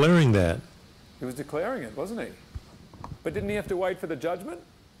was declaring that. He was declaring it, wasn't he? But didn't he have to wait for the judgment?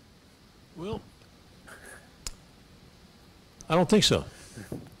 Well, I don't think so.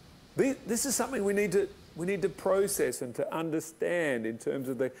 This is something we need to process and to understand in terms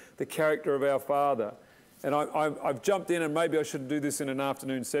of the character of our Father. And I've jumped in, and maybe I should do this in an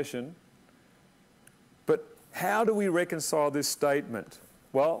afternoon session. But how do we reconcile this statement?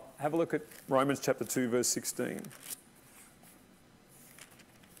 Well, have a look at Romans chapter 2, verse 16.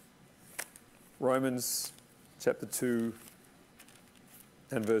 Romans chapter 2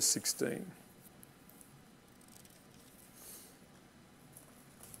 and verse 16.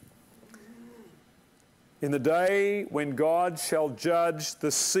 In the day when God shall judge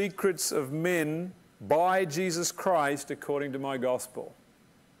the secrets of men by Jesus Christ according to my gospel.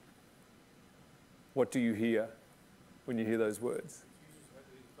 What do you hear when you hear those words? Jesus had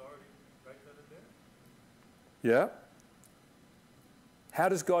the authority right then and there. Yeah? How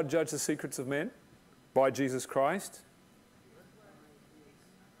does God judge the secrets of men? By Jesus Christ?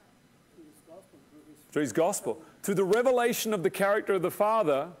 Through his gospel. Through the revelation of the character of the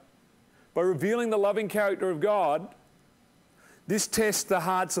Father, by revealing the loving character of God, this tests the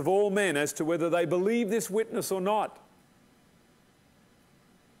hearts of all men as to whether they believe this witness or not.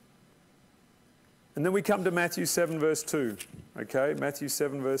 And then we come to Matthew 7 verse 2. Okay, Matthew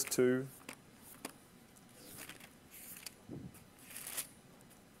 7 verse 2.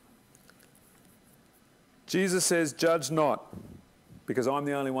 Jesus says, judge not, because I'm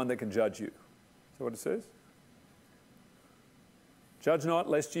the only one that can judge you. Is that what it says? Judge not,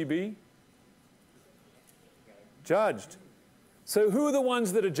 lest ye be judged. So who are the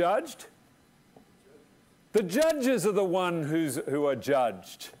ones that are judged? The judges are the ones who are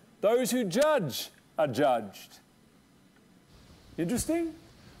judged. Those who judge are judged. Interesting?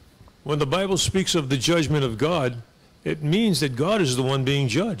 When the Bible speaks of the judgment of God, it means that God is the one being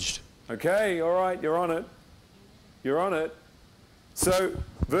judged. Okay, all right, you're on it. You're on it. So,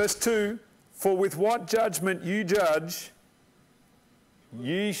 verse 2, for with what judgment you judge,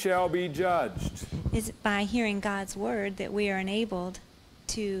 ye shall be judged. Is it by hearing God's word that we are enabled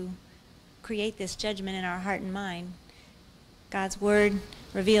to create this judgment in our heart and mind? God's word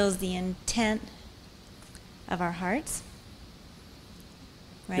reveals the intent of our hearts,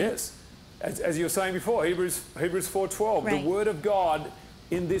 right? Yes. As you were saying before, Hebrews 4:12, Right. the word of God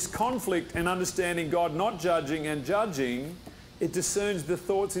in this conflict and understanding God not judging and judging, it discerns the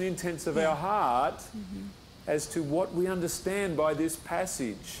thoughts and intents of our heart as to what we understand by this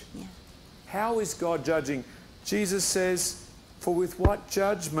passage. Yeah. How is God judging? Jesus says, for with what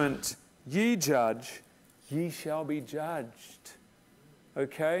judgment ye judge, ye shall be judged.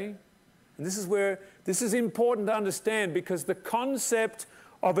 Okay? And this is important to understand, because the concept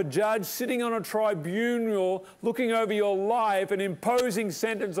of a judge sitting on a tribunal looking over your life and imposing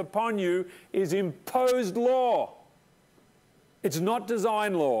sentence upon you is imposed law. It's not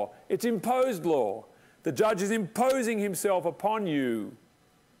design law. It's imposed law. The judge is imposing himself upon you.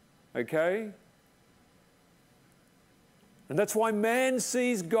 Okay? And that's why man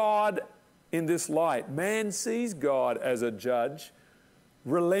sees God in this light. Man sees God as a judge,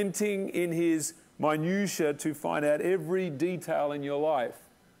 relenting in his minutiae to find out every detail in your life.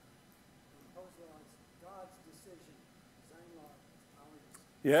 God's decision, design law,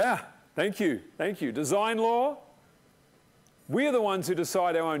 Yeah, thank you, thank you. Design law, we are the ones who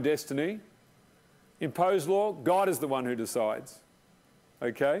decide our own destiny. Imposed law, God is the one who decides.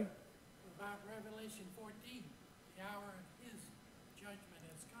 Okay? About Revelation 14, the hour of his judgment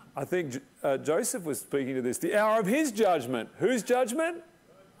has come. I think Joseph was speaking to this. The hour of his judgment. Whose judgment?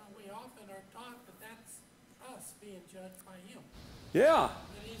 Well, we often are taught that that's us being judged by him. Yeah,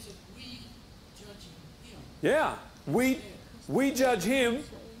 That isn't we judging him. yeah. We judge him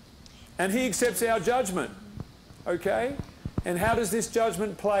and he accepts our judgment. Okay? And how does this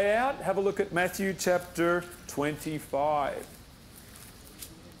judgment play out? Have a look at Matthew chapter 25.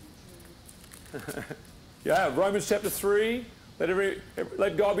 Yeah, Romans chapter 3.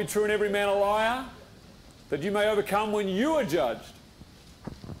 Let God be true and every man a liar, that you may overcome when you are judged.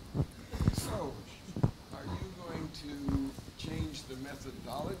 So, are you going to change the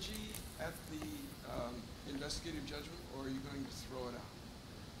methodology at the investigative judgment, or are you going to throw it out?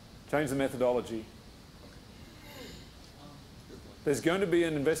 Change the methodology. There's going to be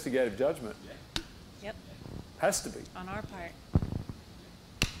an investigative judgment. Yep, Has to be. on our part.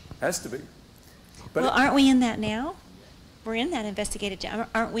 Has to be. But Well, aren't we in that now? We're in that investigative judgment.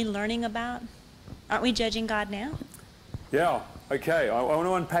 Aren't we learning about, aren't we judging God now? yeah, okay. I want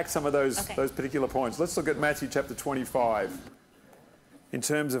to unpack some of those Okay. those particular points. Let's look at Matthew chapter 25 in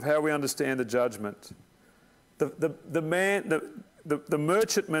terms of how we understand the judgment. The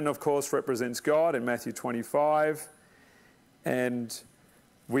merchantman, of course, represents God in Matthew 25. And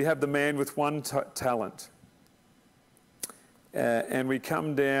we have the man with one talent. And we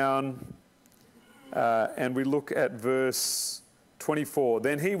come down and we look at verse 24.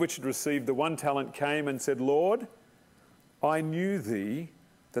 Then he which had received the one talent came and said, Lord, I knew thee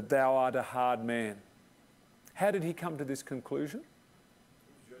that thou art a hard man. How did he come to this conclusion?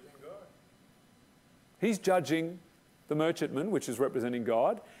 He's judging God. He's judging the merchantman, which is representing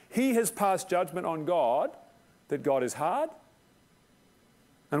God. He has passed judgment on God that God is hard.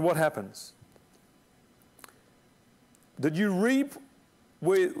 And what happens? Did you reap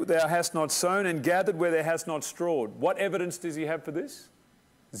where thou hast not sown and gathered where thou hast not strawed? What evidence does he have for this?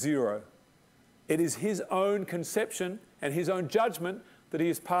 Zero. It is his own conception and his own judgment that he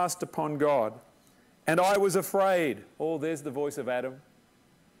has passed upon God. And I was afraid. Oh, there's the voice of Adam.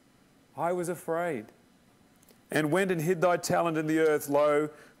 I was afraid. And went and hid thy talent in the earth. Lo,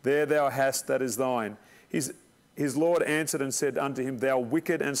 there thou hast, that is thine. His Lord answered and said unto him, Thou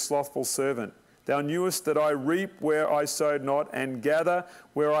wicked and slothful servant, thou knewest that I reap where I sowed not, and gather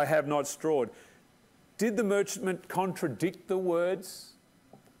where I have not strawed. Did the merchantman contradict the words?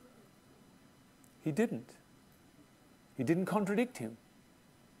 He didn't. He didn't contradict him.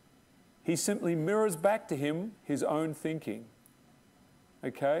 He simply mirrors back to him his own thinking.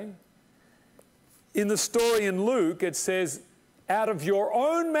 Okay? In the story in Luke, it says, out of your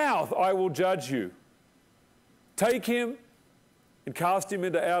own mouth I will judge you. Take him and cast him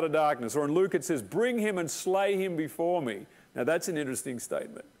into outer darkness. Or in Luke it says, bring him and slay him before me. Now that's an interesting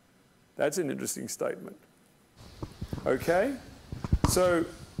statement. That's an interesting statement. Okay? So,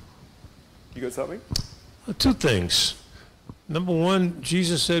 you got something? Two things. Number one,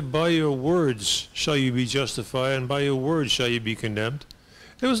 Jesus said, by your words shall you be justified, and by your words shall you be condemned.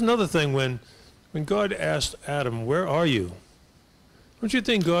 There was another thing when God asked Adam, where are you? Don't you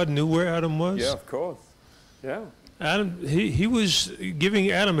think God knew where Adam was? Yeah, of course. Yeah. Adam, he was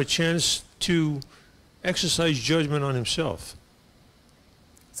giving Adam a chance to exercise judgment on himself.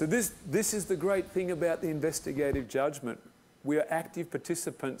 So this is the great thing about the investigative judgment. We are active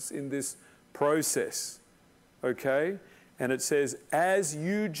participants in this process, okay? And it says, as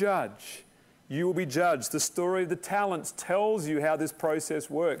you judge, you will be judged. The story of the talents tells you how this process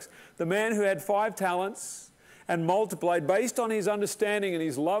works. The man who had 5 talents and multiplied, based on his understanding and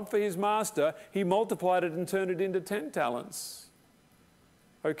his love for his master, he multiplied it and turned it into 10 talents.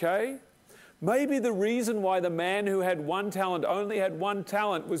 Okay? Maybe the reason why the man who had 1 talent only had 1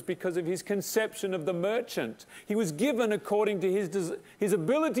 talent was because of his conception of the merchant. He was given according to his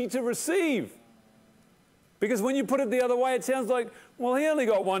ability to receive. Because when you put it the other way, it sounds like, well, he only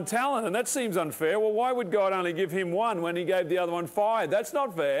got 1 talent, and that seems unfair. Well, why would God only give him 1 when he gave the other one 5? That's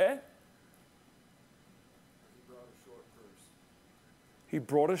not fair. He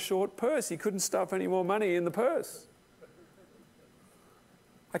brought a short purse. He couldn't stuff any more money in the purse.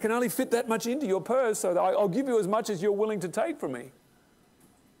 I can only fit that much into your purse, so that I'll give you as much as you're willing to take from me.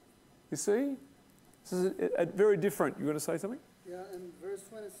 You see? This is very different. You want to say something? Yeah, in verse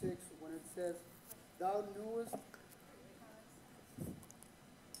 26, when it says, Thou knewest...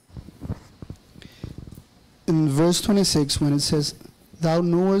 In verse 26, when it says, Thou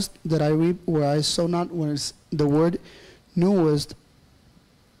knewest that I reap where I sow not, when it's the word knewest,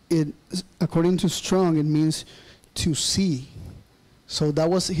 according to Strong, it means to see. So that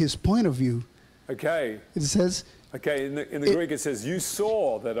was his point of view. Okay. It says. Okay, in the Greek it says, you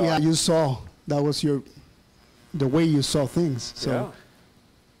saw that yeah, you saw. That was the way you saw things. So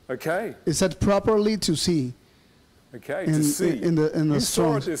yeah. Okay. It said properly to see. Okay, to see. In the you saw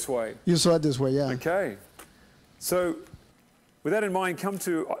Strong's. it this way. You saw it this way, yeah. Okay. So, with that in mind, come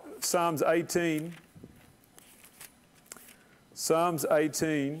to Psalms 18. Psalms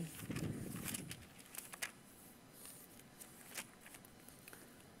 18.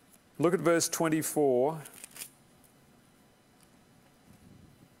 Look at verse 24.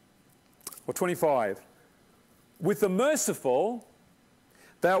 Or 25. With the merciful,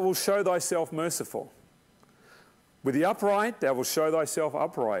 thou wilt show thyself merciful. With the upright, thou wilt show thyself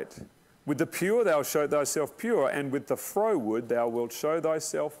upright. With the pure, thou wilt show thyself pure. And with the froward, thou wilt show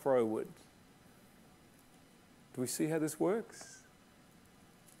thyself froward. Do we see how this works?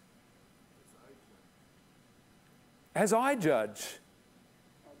 As I judge,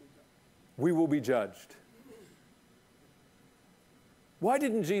 we will be judged. Why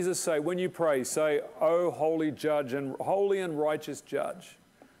didn't Jesus say, when you pray, say, "O holy judge and holy and righteous judge"?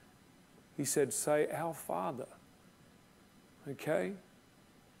 He said, say, "Our Father." Okay?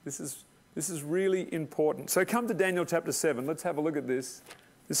 This is really important. So come to Daniel chapter 7. Let's have a look at this.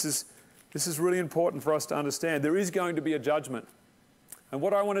 This is really important for us to understand. There is going to be a judgment. And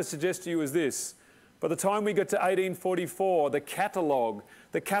what I want to suggest to you is this. By the time we get to 1844, the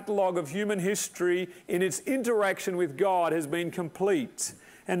catalogue of human history in its interaction with God has been complete.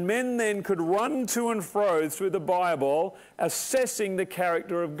 And men then could run to and fro through the Bible, assessing the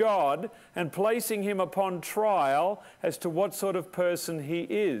character of God and placing him upon trial as to what sort of person he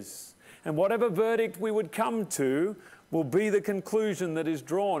is. And whatever verdict we would come to will be the conclusion that is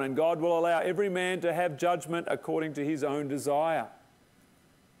drawn, and God will allow every man to have judgment according to his own desire.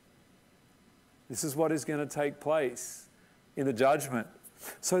 This is what is going to take place in the judgment.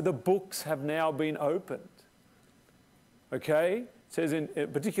 So the books have now been opened. Okay? It says,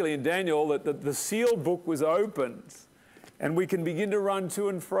 particularly in Daniel, that the sealed book was opened, and we can begin to run to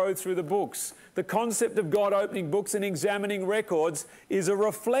and fro through the books. The concept of God opening books and examining records is a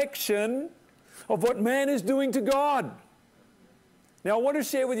reflection of what man is doing to God. Now, I want to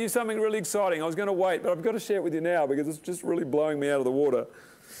share with you something really exciting. I was going to wait, but I've got to share it with you now because it's just really blowing me out of the water.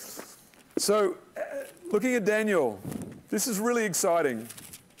 So, looking at Daniel, this is really exciting.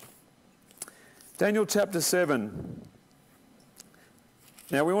 Daniel chapter 7.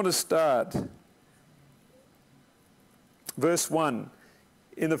 Now, we want to start. Verse 1.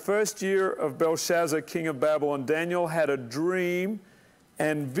 In the first year of Belshazzar, king of Babylon, Daniel had a dream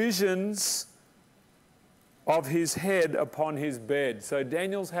and visions of his head upon his bed. So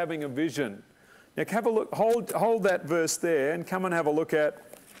Daniel's having a vision. Now have a look, hold that verse there and come and have a look at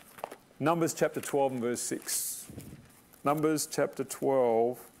Numbers chapter 12 and verse 6. Numbers chapter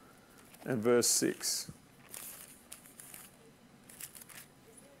 12 and verse 6.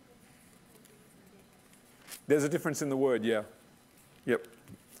 There's a difference in the word, yeah. Yep.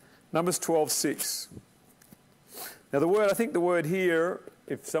 Numbers 12:6. Now the word, I think the word here,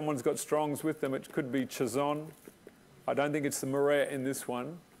 if someone's got Strong's with them, it could be chazon. I don't think it's the mareh in this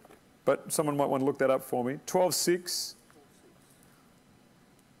one, but someone might want to look that up for me. 12:6.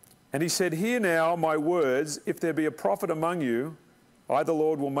 And he said, "Hear now my words. If there be a prophet among you, I, the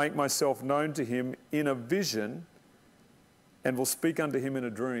Lord, will make myself known to him in a vision and will speak unto him in a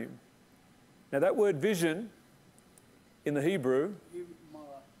dream." Now that word vision in the Hebrew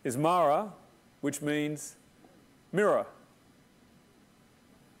is mara, which means mirror.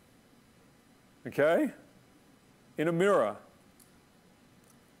 Okay? In a mirror.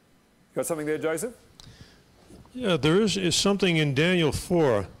 Got something there, Joseph? Yeah, there is something in Daniel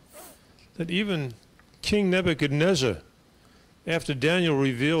 4 that even King Nebuchadnezzar, after Daniel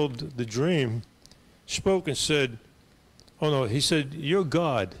revealed the dream, spoke and said, oh no, he said, your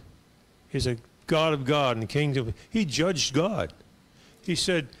God is a God of God and King of... He judged God. He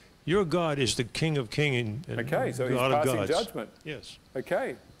said, your God is the King of Kings and okay, so God he's of passing gods. judgment. Yes.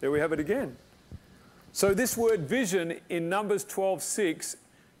 Okay, there we have it again. So this word vision in Numbers 12:6,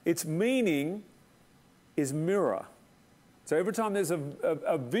 its meaning is mirror. So every time there's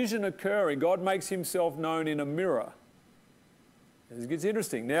a vision occurring, God makes himself known in a mirror. It gets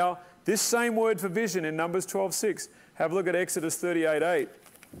interesting. Now, this same word for vision in Numbers 12:6, have a look at Exodus 38:8.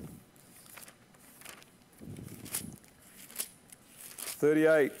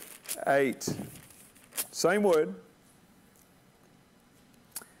 38:8. Same word.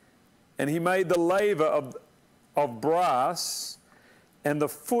 And he made the laver of brass, and the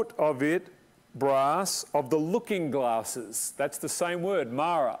foot of it brass of the looking glasses. That's the same word,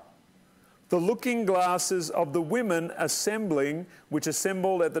 Mara. The looking glasses of the women assembling, which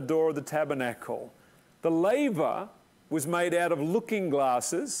assembled at the door of the tabernacle. The laver was made out of looking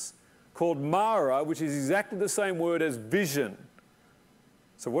glasses called Mara, which is exactly the same word as vision.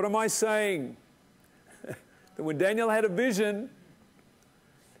 So what am I saying? That when Daniel had a vision,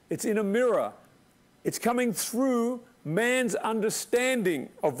 it's in a mirror. It's coming through man's understanding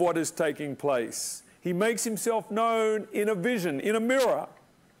of what is taking place. He makes himself known in a vision, in a mirror.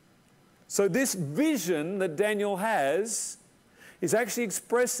 So this vision that Daniel has is actually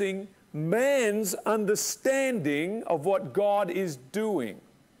expressing man's understanding of what God is doing.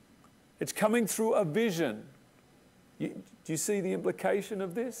 It's coming through a vision. Do you see the implication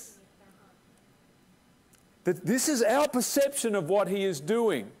of this? That this is our perception of what he is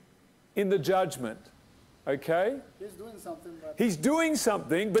doing in the judgment. Okay? He's doing something, but He's doing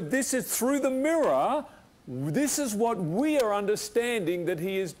something, but this is through the mirror. This is what we are understanding that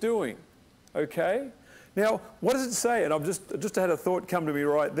he is doing. Okay? Now, what does it say? And I've just had a thought come to me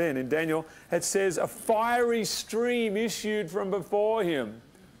right then in Daniel. It says, a fiery stream issued from before him.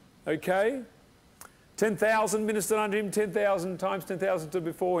 Okay? 10,000 ministered unto him, 10,000 times 10,000 stood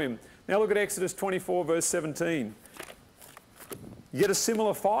before him. Now look at Exodus 24, verse 17. You get a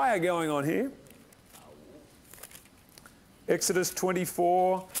similar fire going on here. Exodus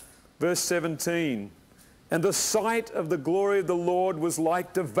 24, verse 17. And the sight of the glory of the Lord was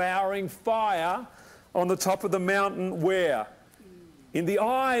like devouring fire on the top of the mountain. Where? In the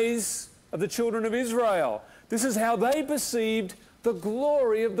eyes of the children of Israel. This is how they perceived the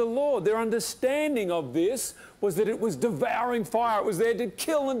glory of the Lord. Their understanding of this was that it was devouring fire. It was there to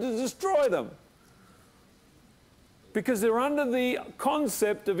kill and to destroy them. Because they're under the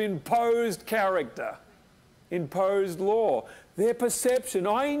concept of imposed character, imposed law. Their perception,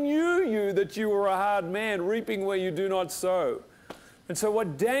 I knew you that you were a hard man, reaping where you do not sow. And so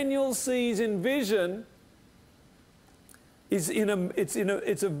what Daniel sees in vision is it's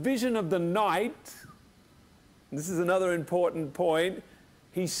a vision of the night. And this is another important point.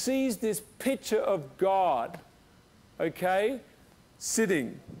 He sees this picture of God, okay,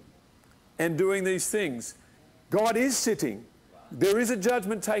 sitting and doing these things. God is sitting. There is a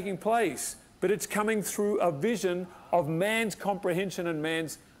judgment taking place, but it's coming through a vision of man's comprehension and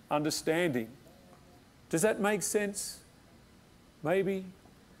man's understanding. Does that make sense? Maybe?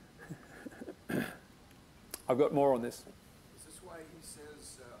 I've got more on this. Is this why he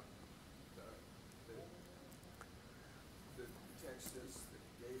says, the text says that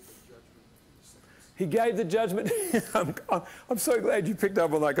he gave the judgment to the saints? He gave the judgment. I'm so glad you picked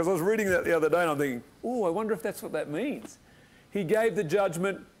up on that, because I was reading that the other day and I'm thinking, oh, I wonder if that's what that means. He gave the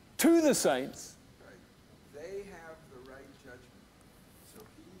judgment to the saints. Right. They have the right judgment. So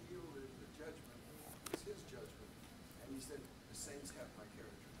he yielded the judgment. It's his judgment. And he said, the saints have my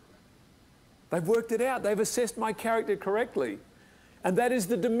character correct. They've worked it out. They've assessed my character correctly. And that is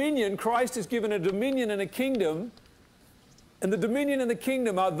the dominion. Christ has given a dominion and a kingdom. And the dominion and the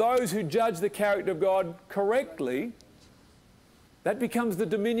kingdom are those who judge the character of God correctly. That becomes the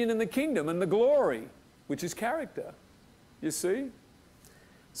dominion and the kingdom and the glory, which is character. You see?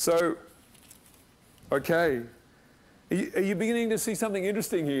 So, okay. Are you beginning to see something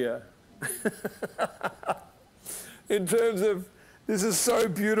interesting here? In terms of, this is so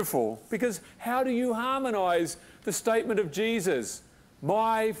beautiful. Because how do you harmonize the statement of Jesus?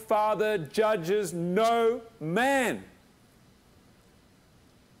 My Father judges no man.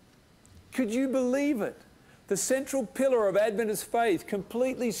 Could you believe it? The central pillar of Adventist faith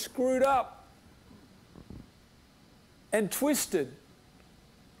completely screwed up and twisted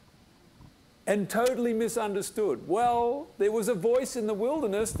and totally misunderstood. Well, there was a voice in the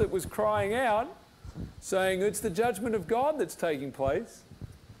wilderness that was crying out, saying it's the judgment of God that's taking place.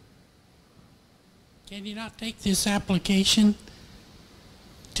 Can you not take this application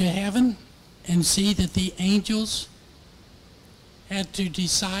to heaven and see that the angels had to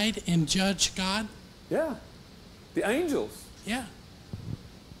decide and judge God? Yeah, the angels. Yeah.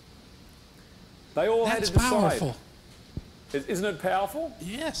 They all had That's to decide. powerful. Isn't it powerful?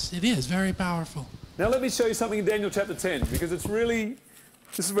 Yes, it is very powerful. Now let me show you something in Daniel chapter 10, because it's really,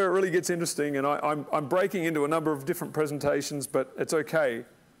 this is where it really gets interesting, and I'm breaking into a number of different presentations, but it's okay.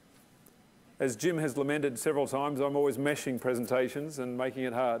 As Jim has lamented several times, I'm always meshing presentations and making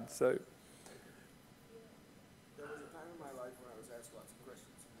it hard. So There was a time in my life when I was asked lots of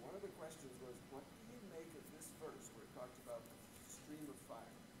questions. One of the questions was, what do you make of this verse where it talks about the stream of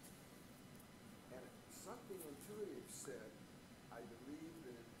fire? And something intuitive said, I believe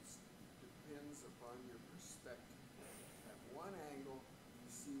that it depends upon your perspective. At one angle, you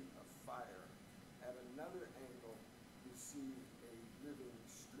see a fire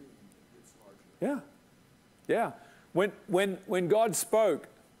Yeah. Yeah. When God spoke,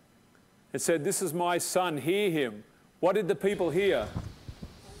 it said, "This is my son, hear him." What did the people hear?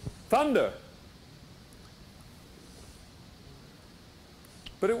 Thunder.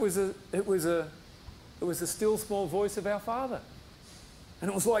 But it was the still small voice of our Father. And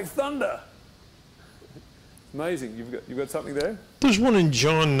it was like thunder. Amazing. You've got something there? There's one in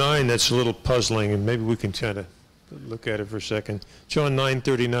John 9 that's a little puzzling, and maybe we can kind of look at it for a second. John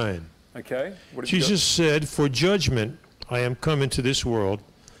 9:39. Okay. What have you got? Jesus said, "For judgment I am come into this world,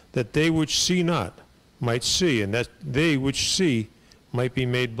 that they which see not might see, and that they which see might be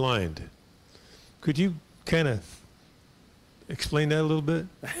made blind." Could you kind of explain that a little bit?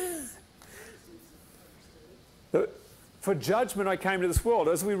 For judgment I came to this world.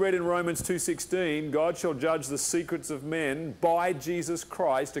 As we read in Romans 2:16, God shall judge the secrets of men by Jesus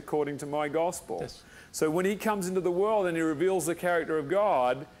Christ according to my gospel. Yes. So when he comes into the world and he reveals the character of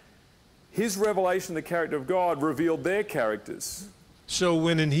God, his revelation of the character of God revealed their characters. So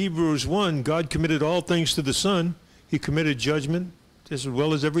when in Hebrews 1, God committed all things to the Son, he committed judgment as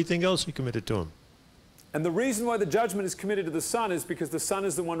well as everything else he committed to him. And the reason why the judgment is committed to the Son is because the Son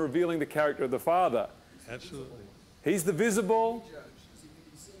is the one revealing the character of the Father. Absolutely. He's the visible.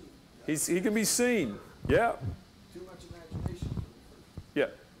 He can be seen. Yeah. Too much imagination. Yeah.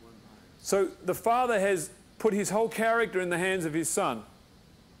 So the Father has put his whole character in the hands of his Son.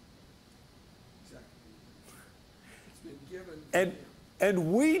 Exactly. It's been given.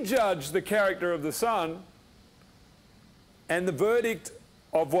 And we judge the character of the Son, and the verdict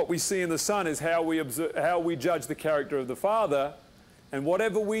of what we see in the Son is how we judge the character of the Father. And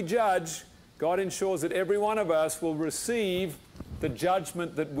whatever we judge, God ensures that every one of us will receive the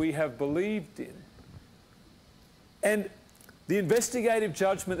judgment that we have believed in. And the investigative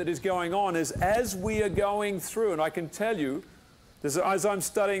judgment that is going on is as we are going through, and I can tell you, as I'm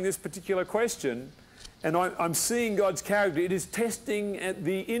studying this particular question, and I'm seeing God's character, it is testing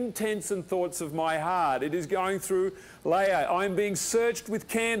the intents and thoughts of my heart. It is going through layer. I'm being searched with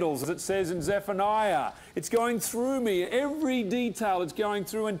candles, as it says in Zephaniah. It's going through me. Every detail it's going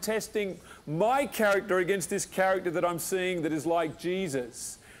through and testing my character against this character that I'm seeing that is like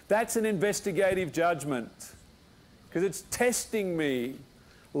Jesus. That's an investigative judgment, because it's testing me.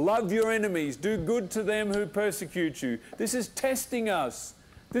 Love your enemies. Do good to them who persecute you. This is testing us.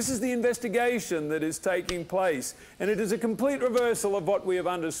 This is the investigation that is taking place, and it is a complete reversal of what we have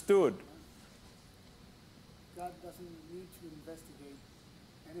understood. God doesn't need to investigate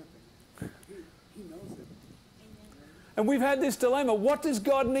anything. He knows it. And we've had this dilemma. What does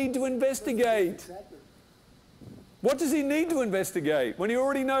God need to investigate? Exactly. What does he need to investigate when he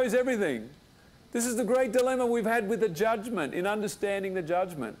already knows everything? This is the great dilemma we've had with the judgment, in understanding the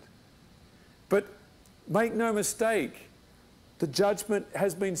judgment. But make no mistake, the judgment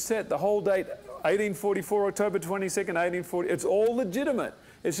has been set. The whole date, 1844, October 22nd, 1840, it's all legitimate.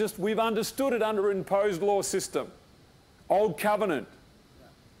 It's just we've understood it under an imposed law system. Old covenant.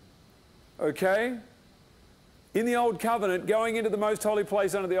 Okay? In the old covenant, going into the most holy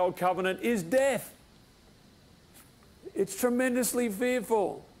place under the old covenant is death. It's tremendously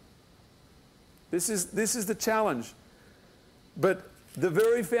fearful. This is the challenge. But the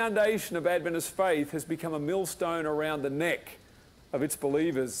very foundation of Adventist faith has become a millstone around the neck of its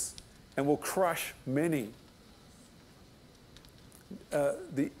believers and will crush many.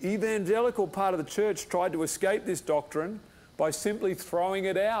 The evangelical part of the church tried to escape this doctrine by simply throwing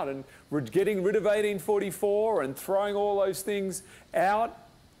it out and getting rid of 1844 and throwing all those things out.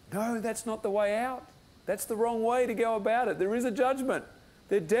 No, that's not the way out. That's the wrong way to go about it. There is a judgment.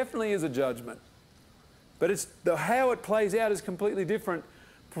 There definitely is a judgment. But how it plays out is completely different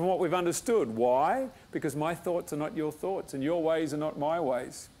from what we've understood. Why? Because my thoughts are not your thoughts, and your ways are not my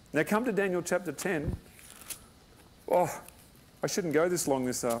ways. Now come to Daniel chapter 10. Oh, I shouldn't go this long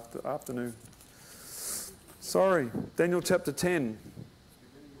this afternoon. Sorry. Daniel chapter 10.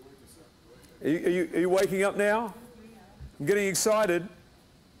 Are you waking up now? I'm getting excited.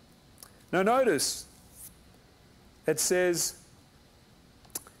 Now notice, it says,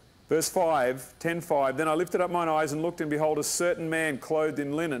 verse 5, 10:5, "Then I lifted up mine eyes and looked, and behold, a certain man clothed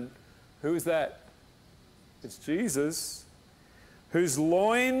in linen." Who is that? It's Jesus. "Whose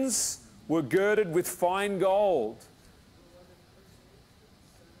loins were girded with fine gold."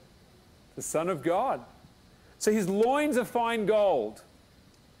 The Son of God. So his loins are fine gold.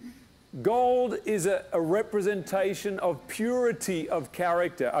 Gold is a representation of purity of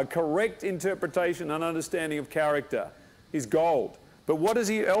character. A correct interpretation and understanding of character is gold. But what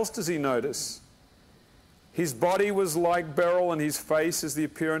else does he notice? "His body was like beryl, and his face as the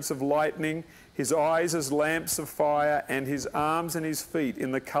appearance of lightning. his eyes as lamps of fire, and his arms and his feet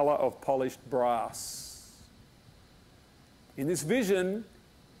in the color of polished brass. In this vision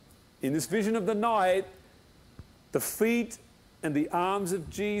of the night, the feet and the arms of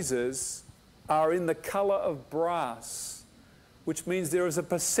Jesus are in the color of brass, which means there is a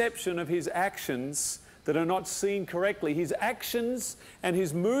perception of his actions that are not seen correctly. His actions and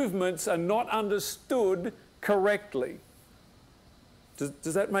his movements are not understood correctly.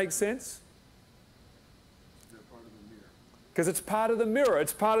 Does that make sense? Because it's part of the mirror.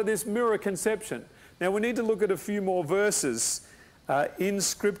 It's part of this mirror conception. Now we need to look at a few more verses in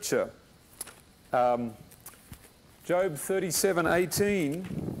Scripture. Job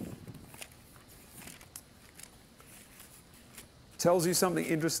 37:18 tells you something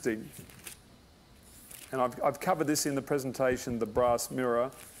interesting. And I've covered this in the presentation, the brass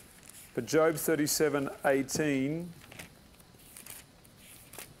mirror. But Job 37:18,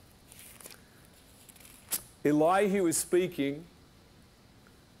 Elihu is speaking,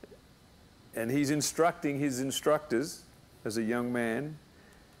 and he's instructing his instructors as a young man.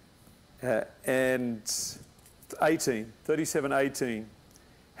 And 37:18,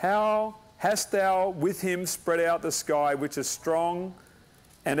 how hast thou with him spread out the sky, which is strong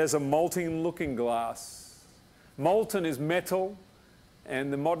and as a molten looking glass? Molten is metal,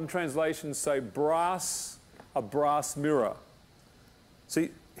 and the modern translations say brass, a brass mirror.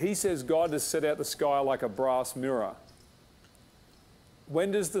 See, he says God has set out the sky like a brass mirror.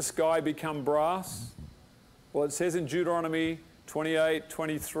 When does the sky become brass? Well, it says in Deuteronomy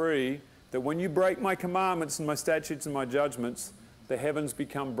 28:23 that when you break my commandments and my statutes and my judgments, the heavens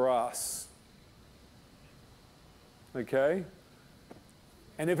become brass. Okay?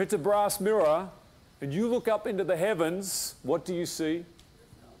 And if it's a brass mirror, and you look up into the heavens, what do you see?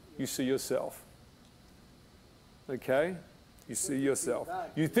 You see yourself. Okay? You see yourself.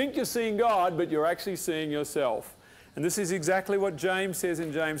 You think you're seeing God, but you're actually seeing yourself. And this is exactly what James says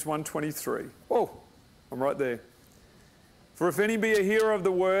in James 1:23. Oh, I'm right there. For if any be a hearer of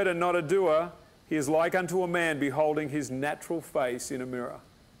the word and not a doer, he is like unto a man beholding his natural face in a mirror.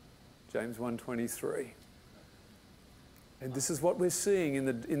 James 1:23. And this is what we're seeing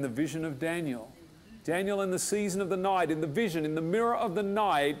in the vision of Daniel. Daniel, in the season of the night, in the vision, in the mirror of the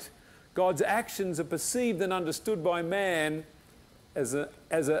night, God's actions are perceived and understood by man as a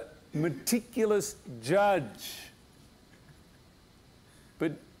meticulous judge.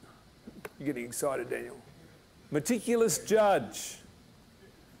 But you're getting excited, Daniel. Meticulous judge.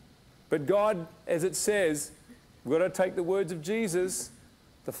 But God, as it says, we've got to take the words of Jesus,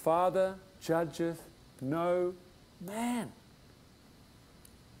 the Father judgeth no man.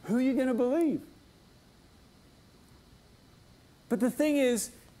 Who are you going to believe? But the thing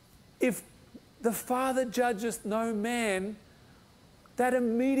is, if the Father judgeth no man, that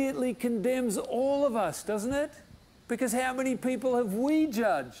immediately condemns all of us, doesn't it? Because how many people have we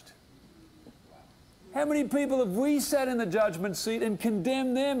judged? How many people have we sat in the judgment seat and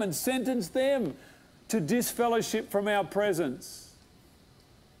condemned them and sentenced them to disfellowship from our presence?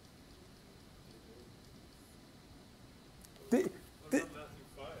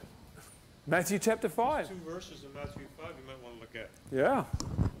 Matthew chapter 5. 2 verses in Matthew 5 you might want to look at. Yeah.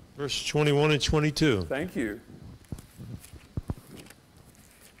 Verse 21 and 22. Thank you.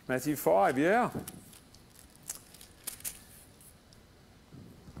 Matthew 5, yeah.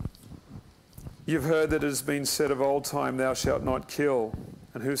 You've heard that it has been said of old time, thou shalt not kill,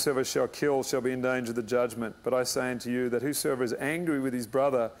 and whosoever shall kill shall be in danger of the judgment. But I say unto you that whosoever is angry with his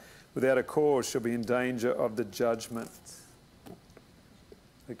brother without a cause shall be in danger of the judgment.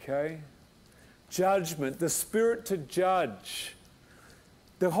 Okay? Judgment, the spirit to judge.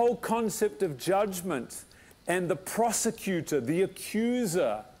 The whole concept of judgment and the prosecutor, the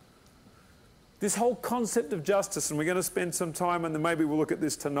accuser. This whole concept of justice, and we're going to spend some time and then maybe we'll look at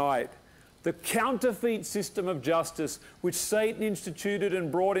this tonight. The counterfeit system of justice which Satan instituted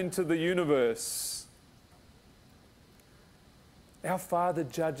and brought into the universe. Our Father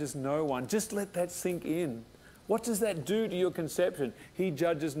judges no one. Just let that sink in. What does that do to your conception? He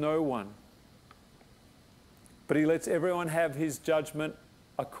judges no one. But he lets everyone have his judgment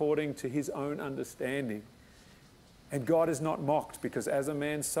according to his own understanding. And God is not mocked, because as a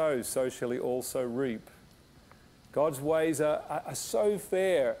man sows, so shall he also reap. God's ways are so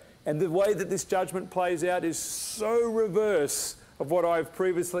fair. And the way that this judgment plays out is so reverse of what I've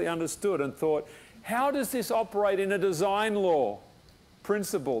previously understood and thought, how does this operate in a design law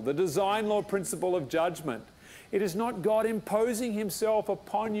principle, the design law principle of judgment? It is not God imposing himself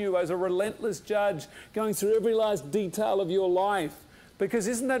upon you as a relentless judge, going through every last detail of your life. Because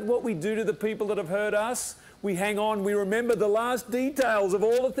isn't that what we do to the people that have hurt us? we hang on, we remember the last details of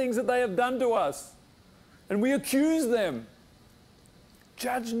all the things that they have done to us, and we accuse them.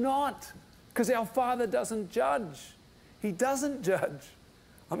 Judge not, because our Father doesn't judge. He doesn't judge.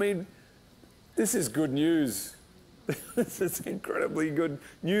 I mean, this is good news. This is incredibly good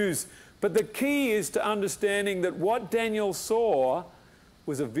news. But the key is to understanding that what Daniel saw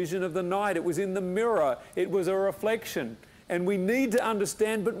was a vision of the night. It was in the mirror. It was a reflection. And we need to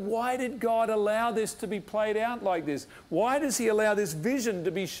understand, but why did God allow this to be played out like this? Why does He allow this vision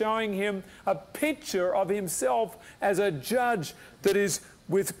to be showing him a picture of Himself as a judge that is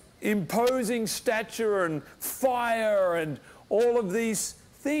with imposing stature and fire and all of these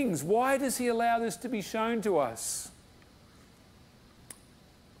things? Why does He allow this to be shown to us?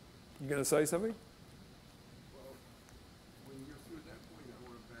 You going to say something? Well, when you're through that point, I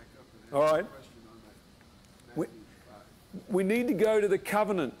want to back up and All ask right. a question on that. Matthew 5. We need to go to the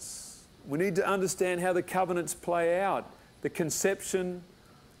covenants. We need to understand how the covenants play out. The conception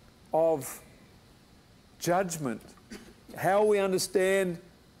of judgment. How we understand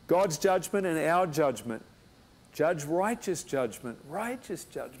God's judgment and our judgment. Judge righteous judgment. Righteous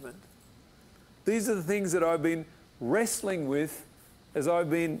judgment. These are the things that I've been wrestling with as I've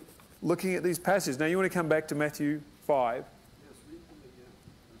been looking at these passages. Now you want to come back to Matthew 5. Yes, read them again.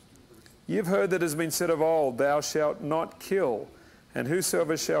 Those 2 verses. You've heard that it has been said of old, thou shalt not kill, and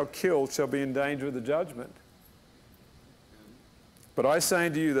whosoever shall kill shall be in danger of the judgment. But I say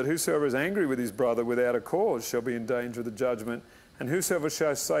unto you that whosoever is angry with his brother without a cause shall be in danger of the judgment, and whosoever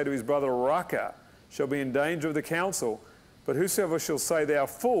shall say to his brother, Raca, shall be in danger of the council, but whosoever shall say, thou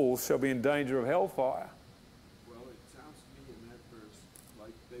fool, shall be in danger of hellfire. Well, it sounds to me in that verse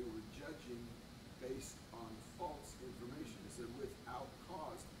like they were judging based on false information. It said, without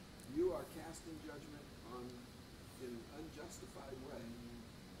cause. You are casting judgment on in an unjustified way.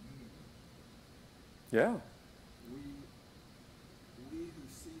 Yeah. We who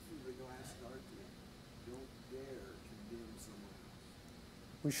see through the glass darkly don't dare condemn someone else.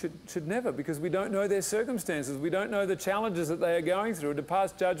 We should never, because we don't know their circumstances. We don't know the challenges that they are going through. To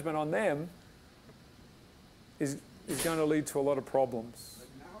pass judgment on them is going to lead to a lot of problems. But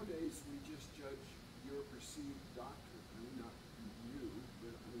nowadays we just judge your perceived doctrine. I mean, not you,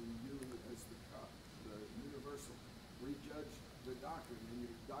 but I mean you as the universal. We judge the doctrine, and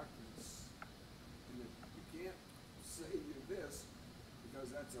your doctrines, and you can't say you're this because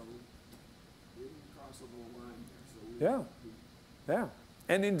that's a incrossable line there. So Yeah.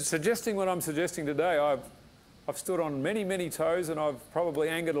 And in suggesting what I'm suggesting today, I've stood on many, many toes, and I've probably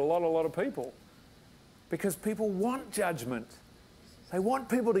angered a lot of people. Because people want judgment. They want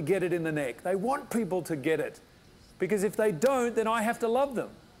people to get it in the neck. They want people to get it. Because if they don't, then I have to love them.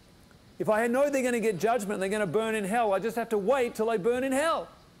 If I know they're going to get judgment and they're going to burn in hell, I just have to wait till they burn in hell.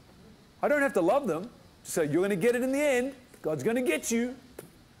 I don't have to love them. So you're going to get it in the end. God's going to get you.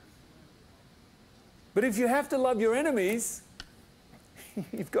 But if you have to love your enemies,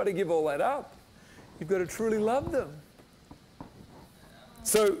 you've got to give all that up. You've got to truly love them.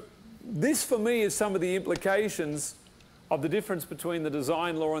 So this for me is some of the implications of the difference between the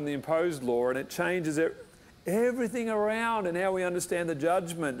design law and the imposed law, and it changes everything around and how we understand the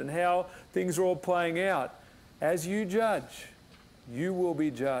judgment and how things are all playing out. As you judge, you will be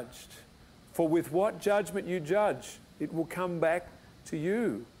judged. For with what judgment you judge, it will come back to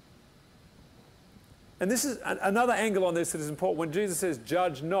you. And this is another angle on this that is important. When Jesus says,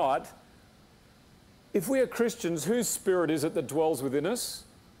 judge not, if we are Christians, whose spirit is it that dwells within us?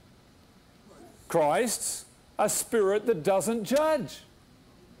 Christ's, a spirit that doesn't judge.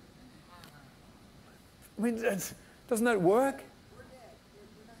 I mean, doesn't that work?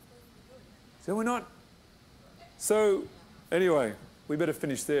 So we're not. So anyway, we better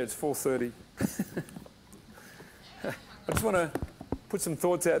finish there. It's 4:30. I just want to put some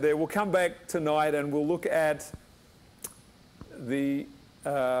thoughts out there. We'll come back tonight and we'll look at the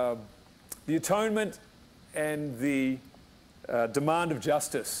atonement and the demand of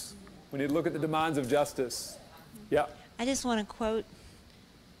justice. We need to look at the demands of justice. Yeah. I just want to quote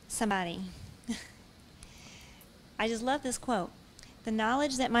somebody. I just love this quote. The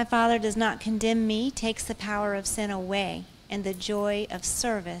knowledge that my Father does not condemn me takes the power of sin away, and the joy of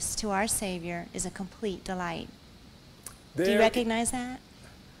service to our Savior is a complete delight. Do you recognize that?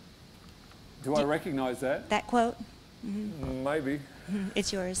 Do I recognize that? That quote? Maybe.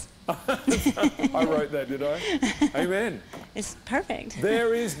 It's yours. I wrote that, did I? Amen. It's perfect.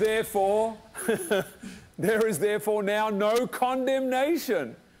 There is therefore now no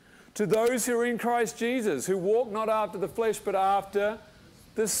condemnation to those who are in Christ Jesus, who walk not after the flesh but after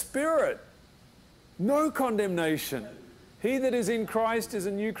the Spirit. No condemnation. He that is in Christ is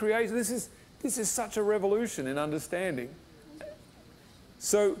a new creation. This is such a revolution in understanding.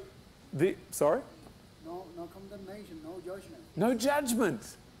 So, sorry? No condemnation, no judgment. No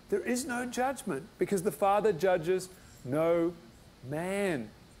judgment. There is no judgment because the Father judges no man.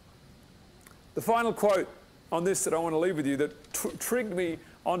 The final quote on this that I want to leave with you that trigged me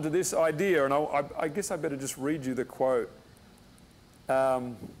onto this idea, and I guess I better just read you the quote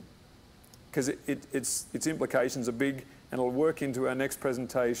because its implications are big and it'll work into our next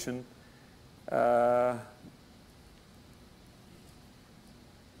presentation.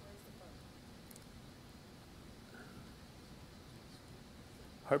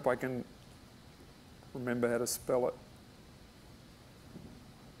 Hope I can remember how to spell it.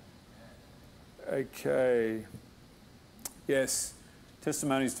 Okay. Yes.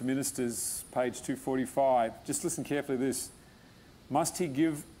 Testimonies to Ministers, page 245. Just listen carefully to this. Must he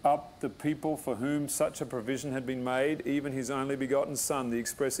give up the people for whom such a provision had been made, even his only begotten Son, the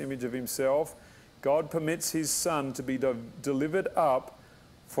express image of himself? God permits his Son to be delivered up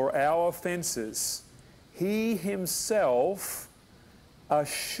for our offences. He himself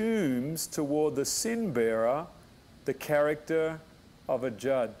assumes toward the sin bearer the character of a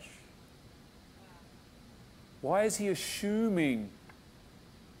judge. Why is he assuming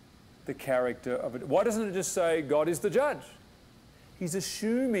the character of it? Why doesn't it just say God is the judge? He's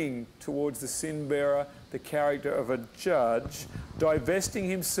assuming towards the sin bearer the character of a judge, divesting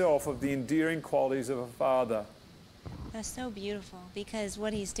himself of the endearing qualities of a father. That's so beautiful because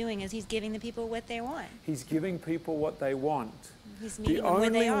what he's doing is he's giving the people what they want. He's giving people what they want. He's meeting The them where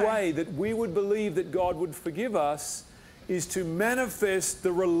they only are. way that we would believe that God would forgive us is to manifest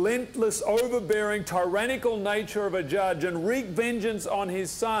the relentless, overbearing, tyrannical nature of a judge and wreak vengeance on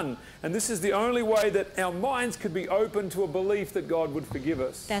his Son. And this is the only way that our minds could be open to a belief that God would forgive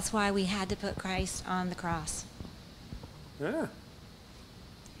us. That's why we had to put Christ on the cross. Yeah.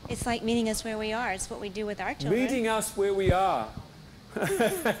 It's like meeting us where we are. It's what we do with our children. Meeting us where we are.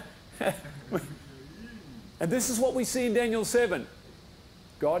 And this is what we see in Daniel 7.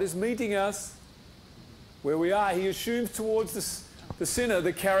 God is meeting us where we are. He assumes towards the sinner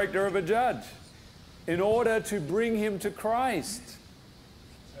the character of a judge in order to bring him to Christ.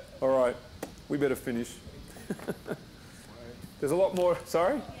 All right, we better finish. There's a lot more.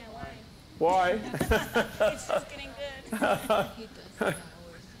 Sorry? Yeah, Why? it's just getting good.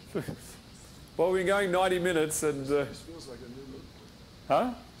 Well, we've been going 90 minutes and... This feels like a new movie.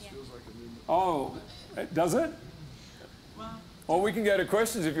 huh? This feels like a new movie. Oh, does it? Well, we can go to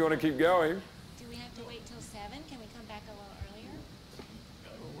questions if you want to keep going. Do we have to wait till 7? Can we come back a little earlier?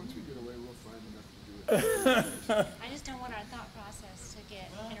 Well, once we get away, we'll find enough to do it. I just don't want our thought process to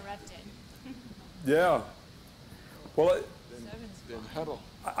get interrupted. Yeah. Well, Then huddle.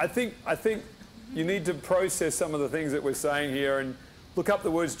 I think you need to process some of the things that we're saying here and look up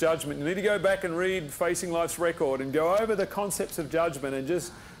the words judgment. You need to go back and read Facing Life's Record and go over the concepts of judgment and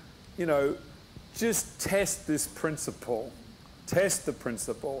just, just test this principle. Test the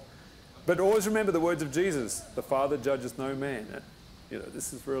principle. But always remember the words of Jesus. The Father judges no man.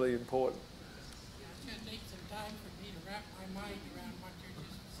 This is really important. It's going to take some time for me to wrap my mind around what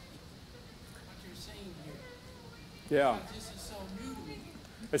you're saying here. Yeah. Because this is so new to me.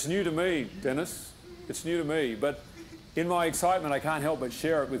 It's new to me, Dennis. It's new to me. But in my excitement, I can't help but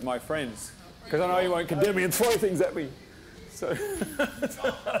share it with my friends. Because I know you won't condemn me and throw things at me. So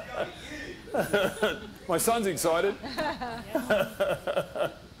my son's excited.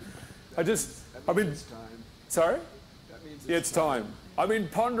 I've been... It's time. Sorry? That means Yeah, it's time. I've been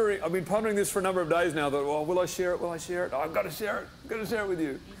pondering this for a number of days now. That, well, will I share it? Will I share it? Oh, I've got to share it. I've got to share it with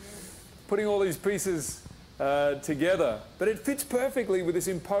you. Putting all these pieces together. But it fits perfectly with this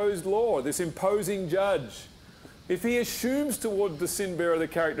imposed law, this imposing judge. If he assumes toward the sin bearer the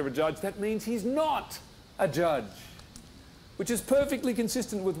character of a judge, that means he's not a judge, which is perfectly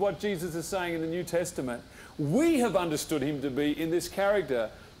consistent with what Jesus is saying in the New Testament. We have understood him to be in this character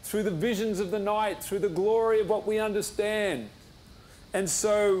through the visions of the night, through the glory of what we understand. And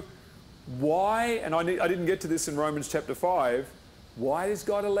so why, and I didn't get to this in Romans chapter 5, why does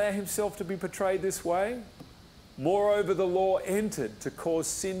God allow himself to be portrayed this way? Moreover, the law entered to cause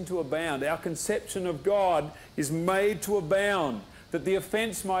sin to abound. Our conception of God is made to abound, that the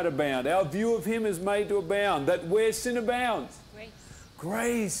offense might abound. Our view of him is made to abound, that where sin abounds,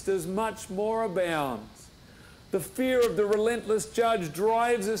 grace does much more abound. The fear of the relentless judge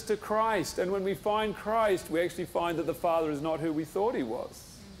drives us to Christ. And when we find Christ, we actually find that the Father is not who we thought he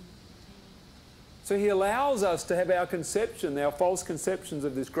was. So he allows us to have our conception, our false conceptions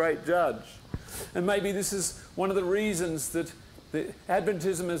of this great judge. And maybe this is one of the reasons that the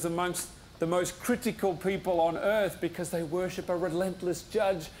Adventism is amongst the most critical people on earth because they worship a relentless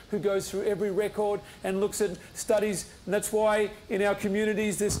judge who goes through every record and looks at studies. And that's why in our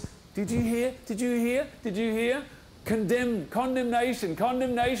communities this, did you hear? Did you hear? Did you hear? Condemnation,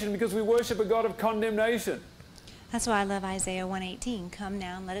 because we worship a God of condemnation. That's why I love Isaiah 1:18. Come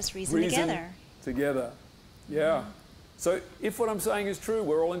now and let us reason together. Together. Yeah. So if what I'm saying is true,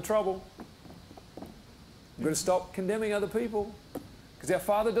 we're all in trouble. We've got to stop condemning other people because our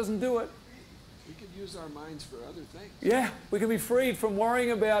Father doesn't do it. We could use our minds for other things. Yeah, we can be freed from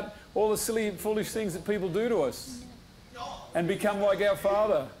worrying about all the silly, foolish things that people do to us and become like our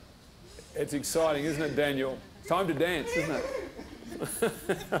Father. It's exciting, isn't it, Daniel? Time to dance, isn't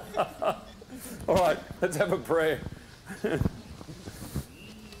it? All right, let's have a prayer.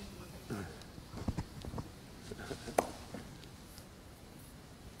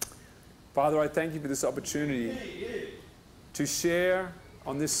 Father, I thank you for this opportunity to share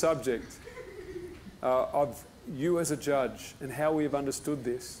on this subject of you as a judge and how we have understood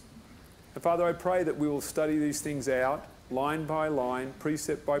this. And Father, I pray that we will study these things out, line by line,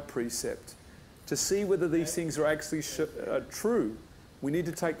 precept by precept, to see whether these things are actually true. We need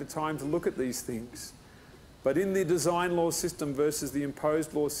to take the time to look at these things. But in the design law system versus the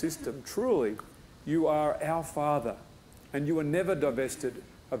imposed law system, truly, you are our Father, and you are never divested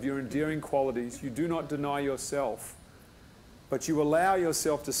of your endearing qualities. You do not deny yourself, but you allow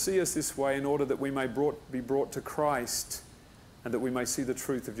yourself to see us this way in order that we may be brought to Christ and that we may see the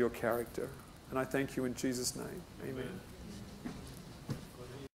truth of your character. And I thank you in Jesus' name. Amen.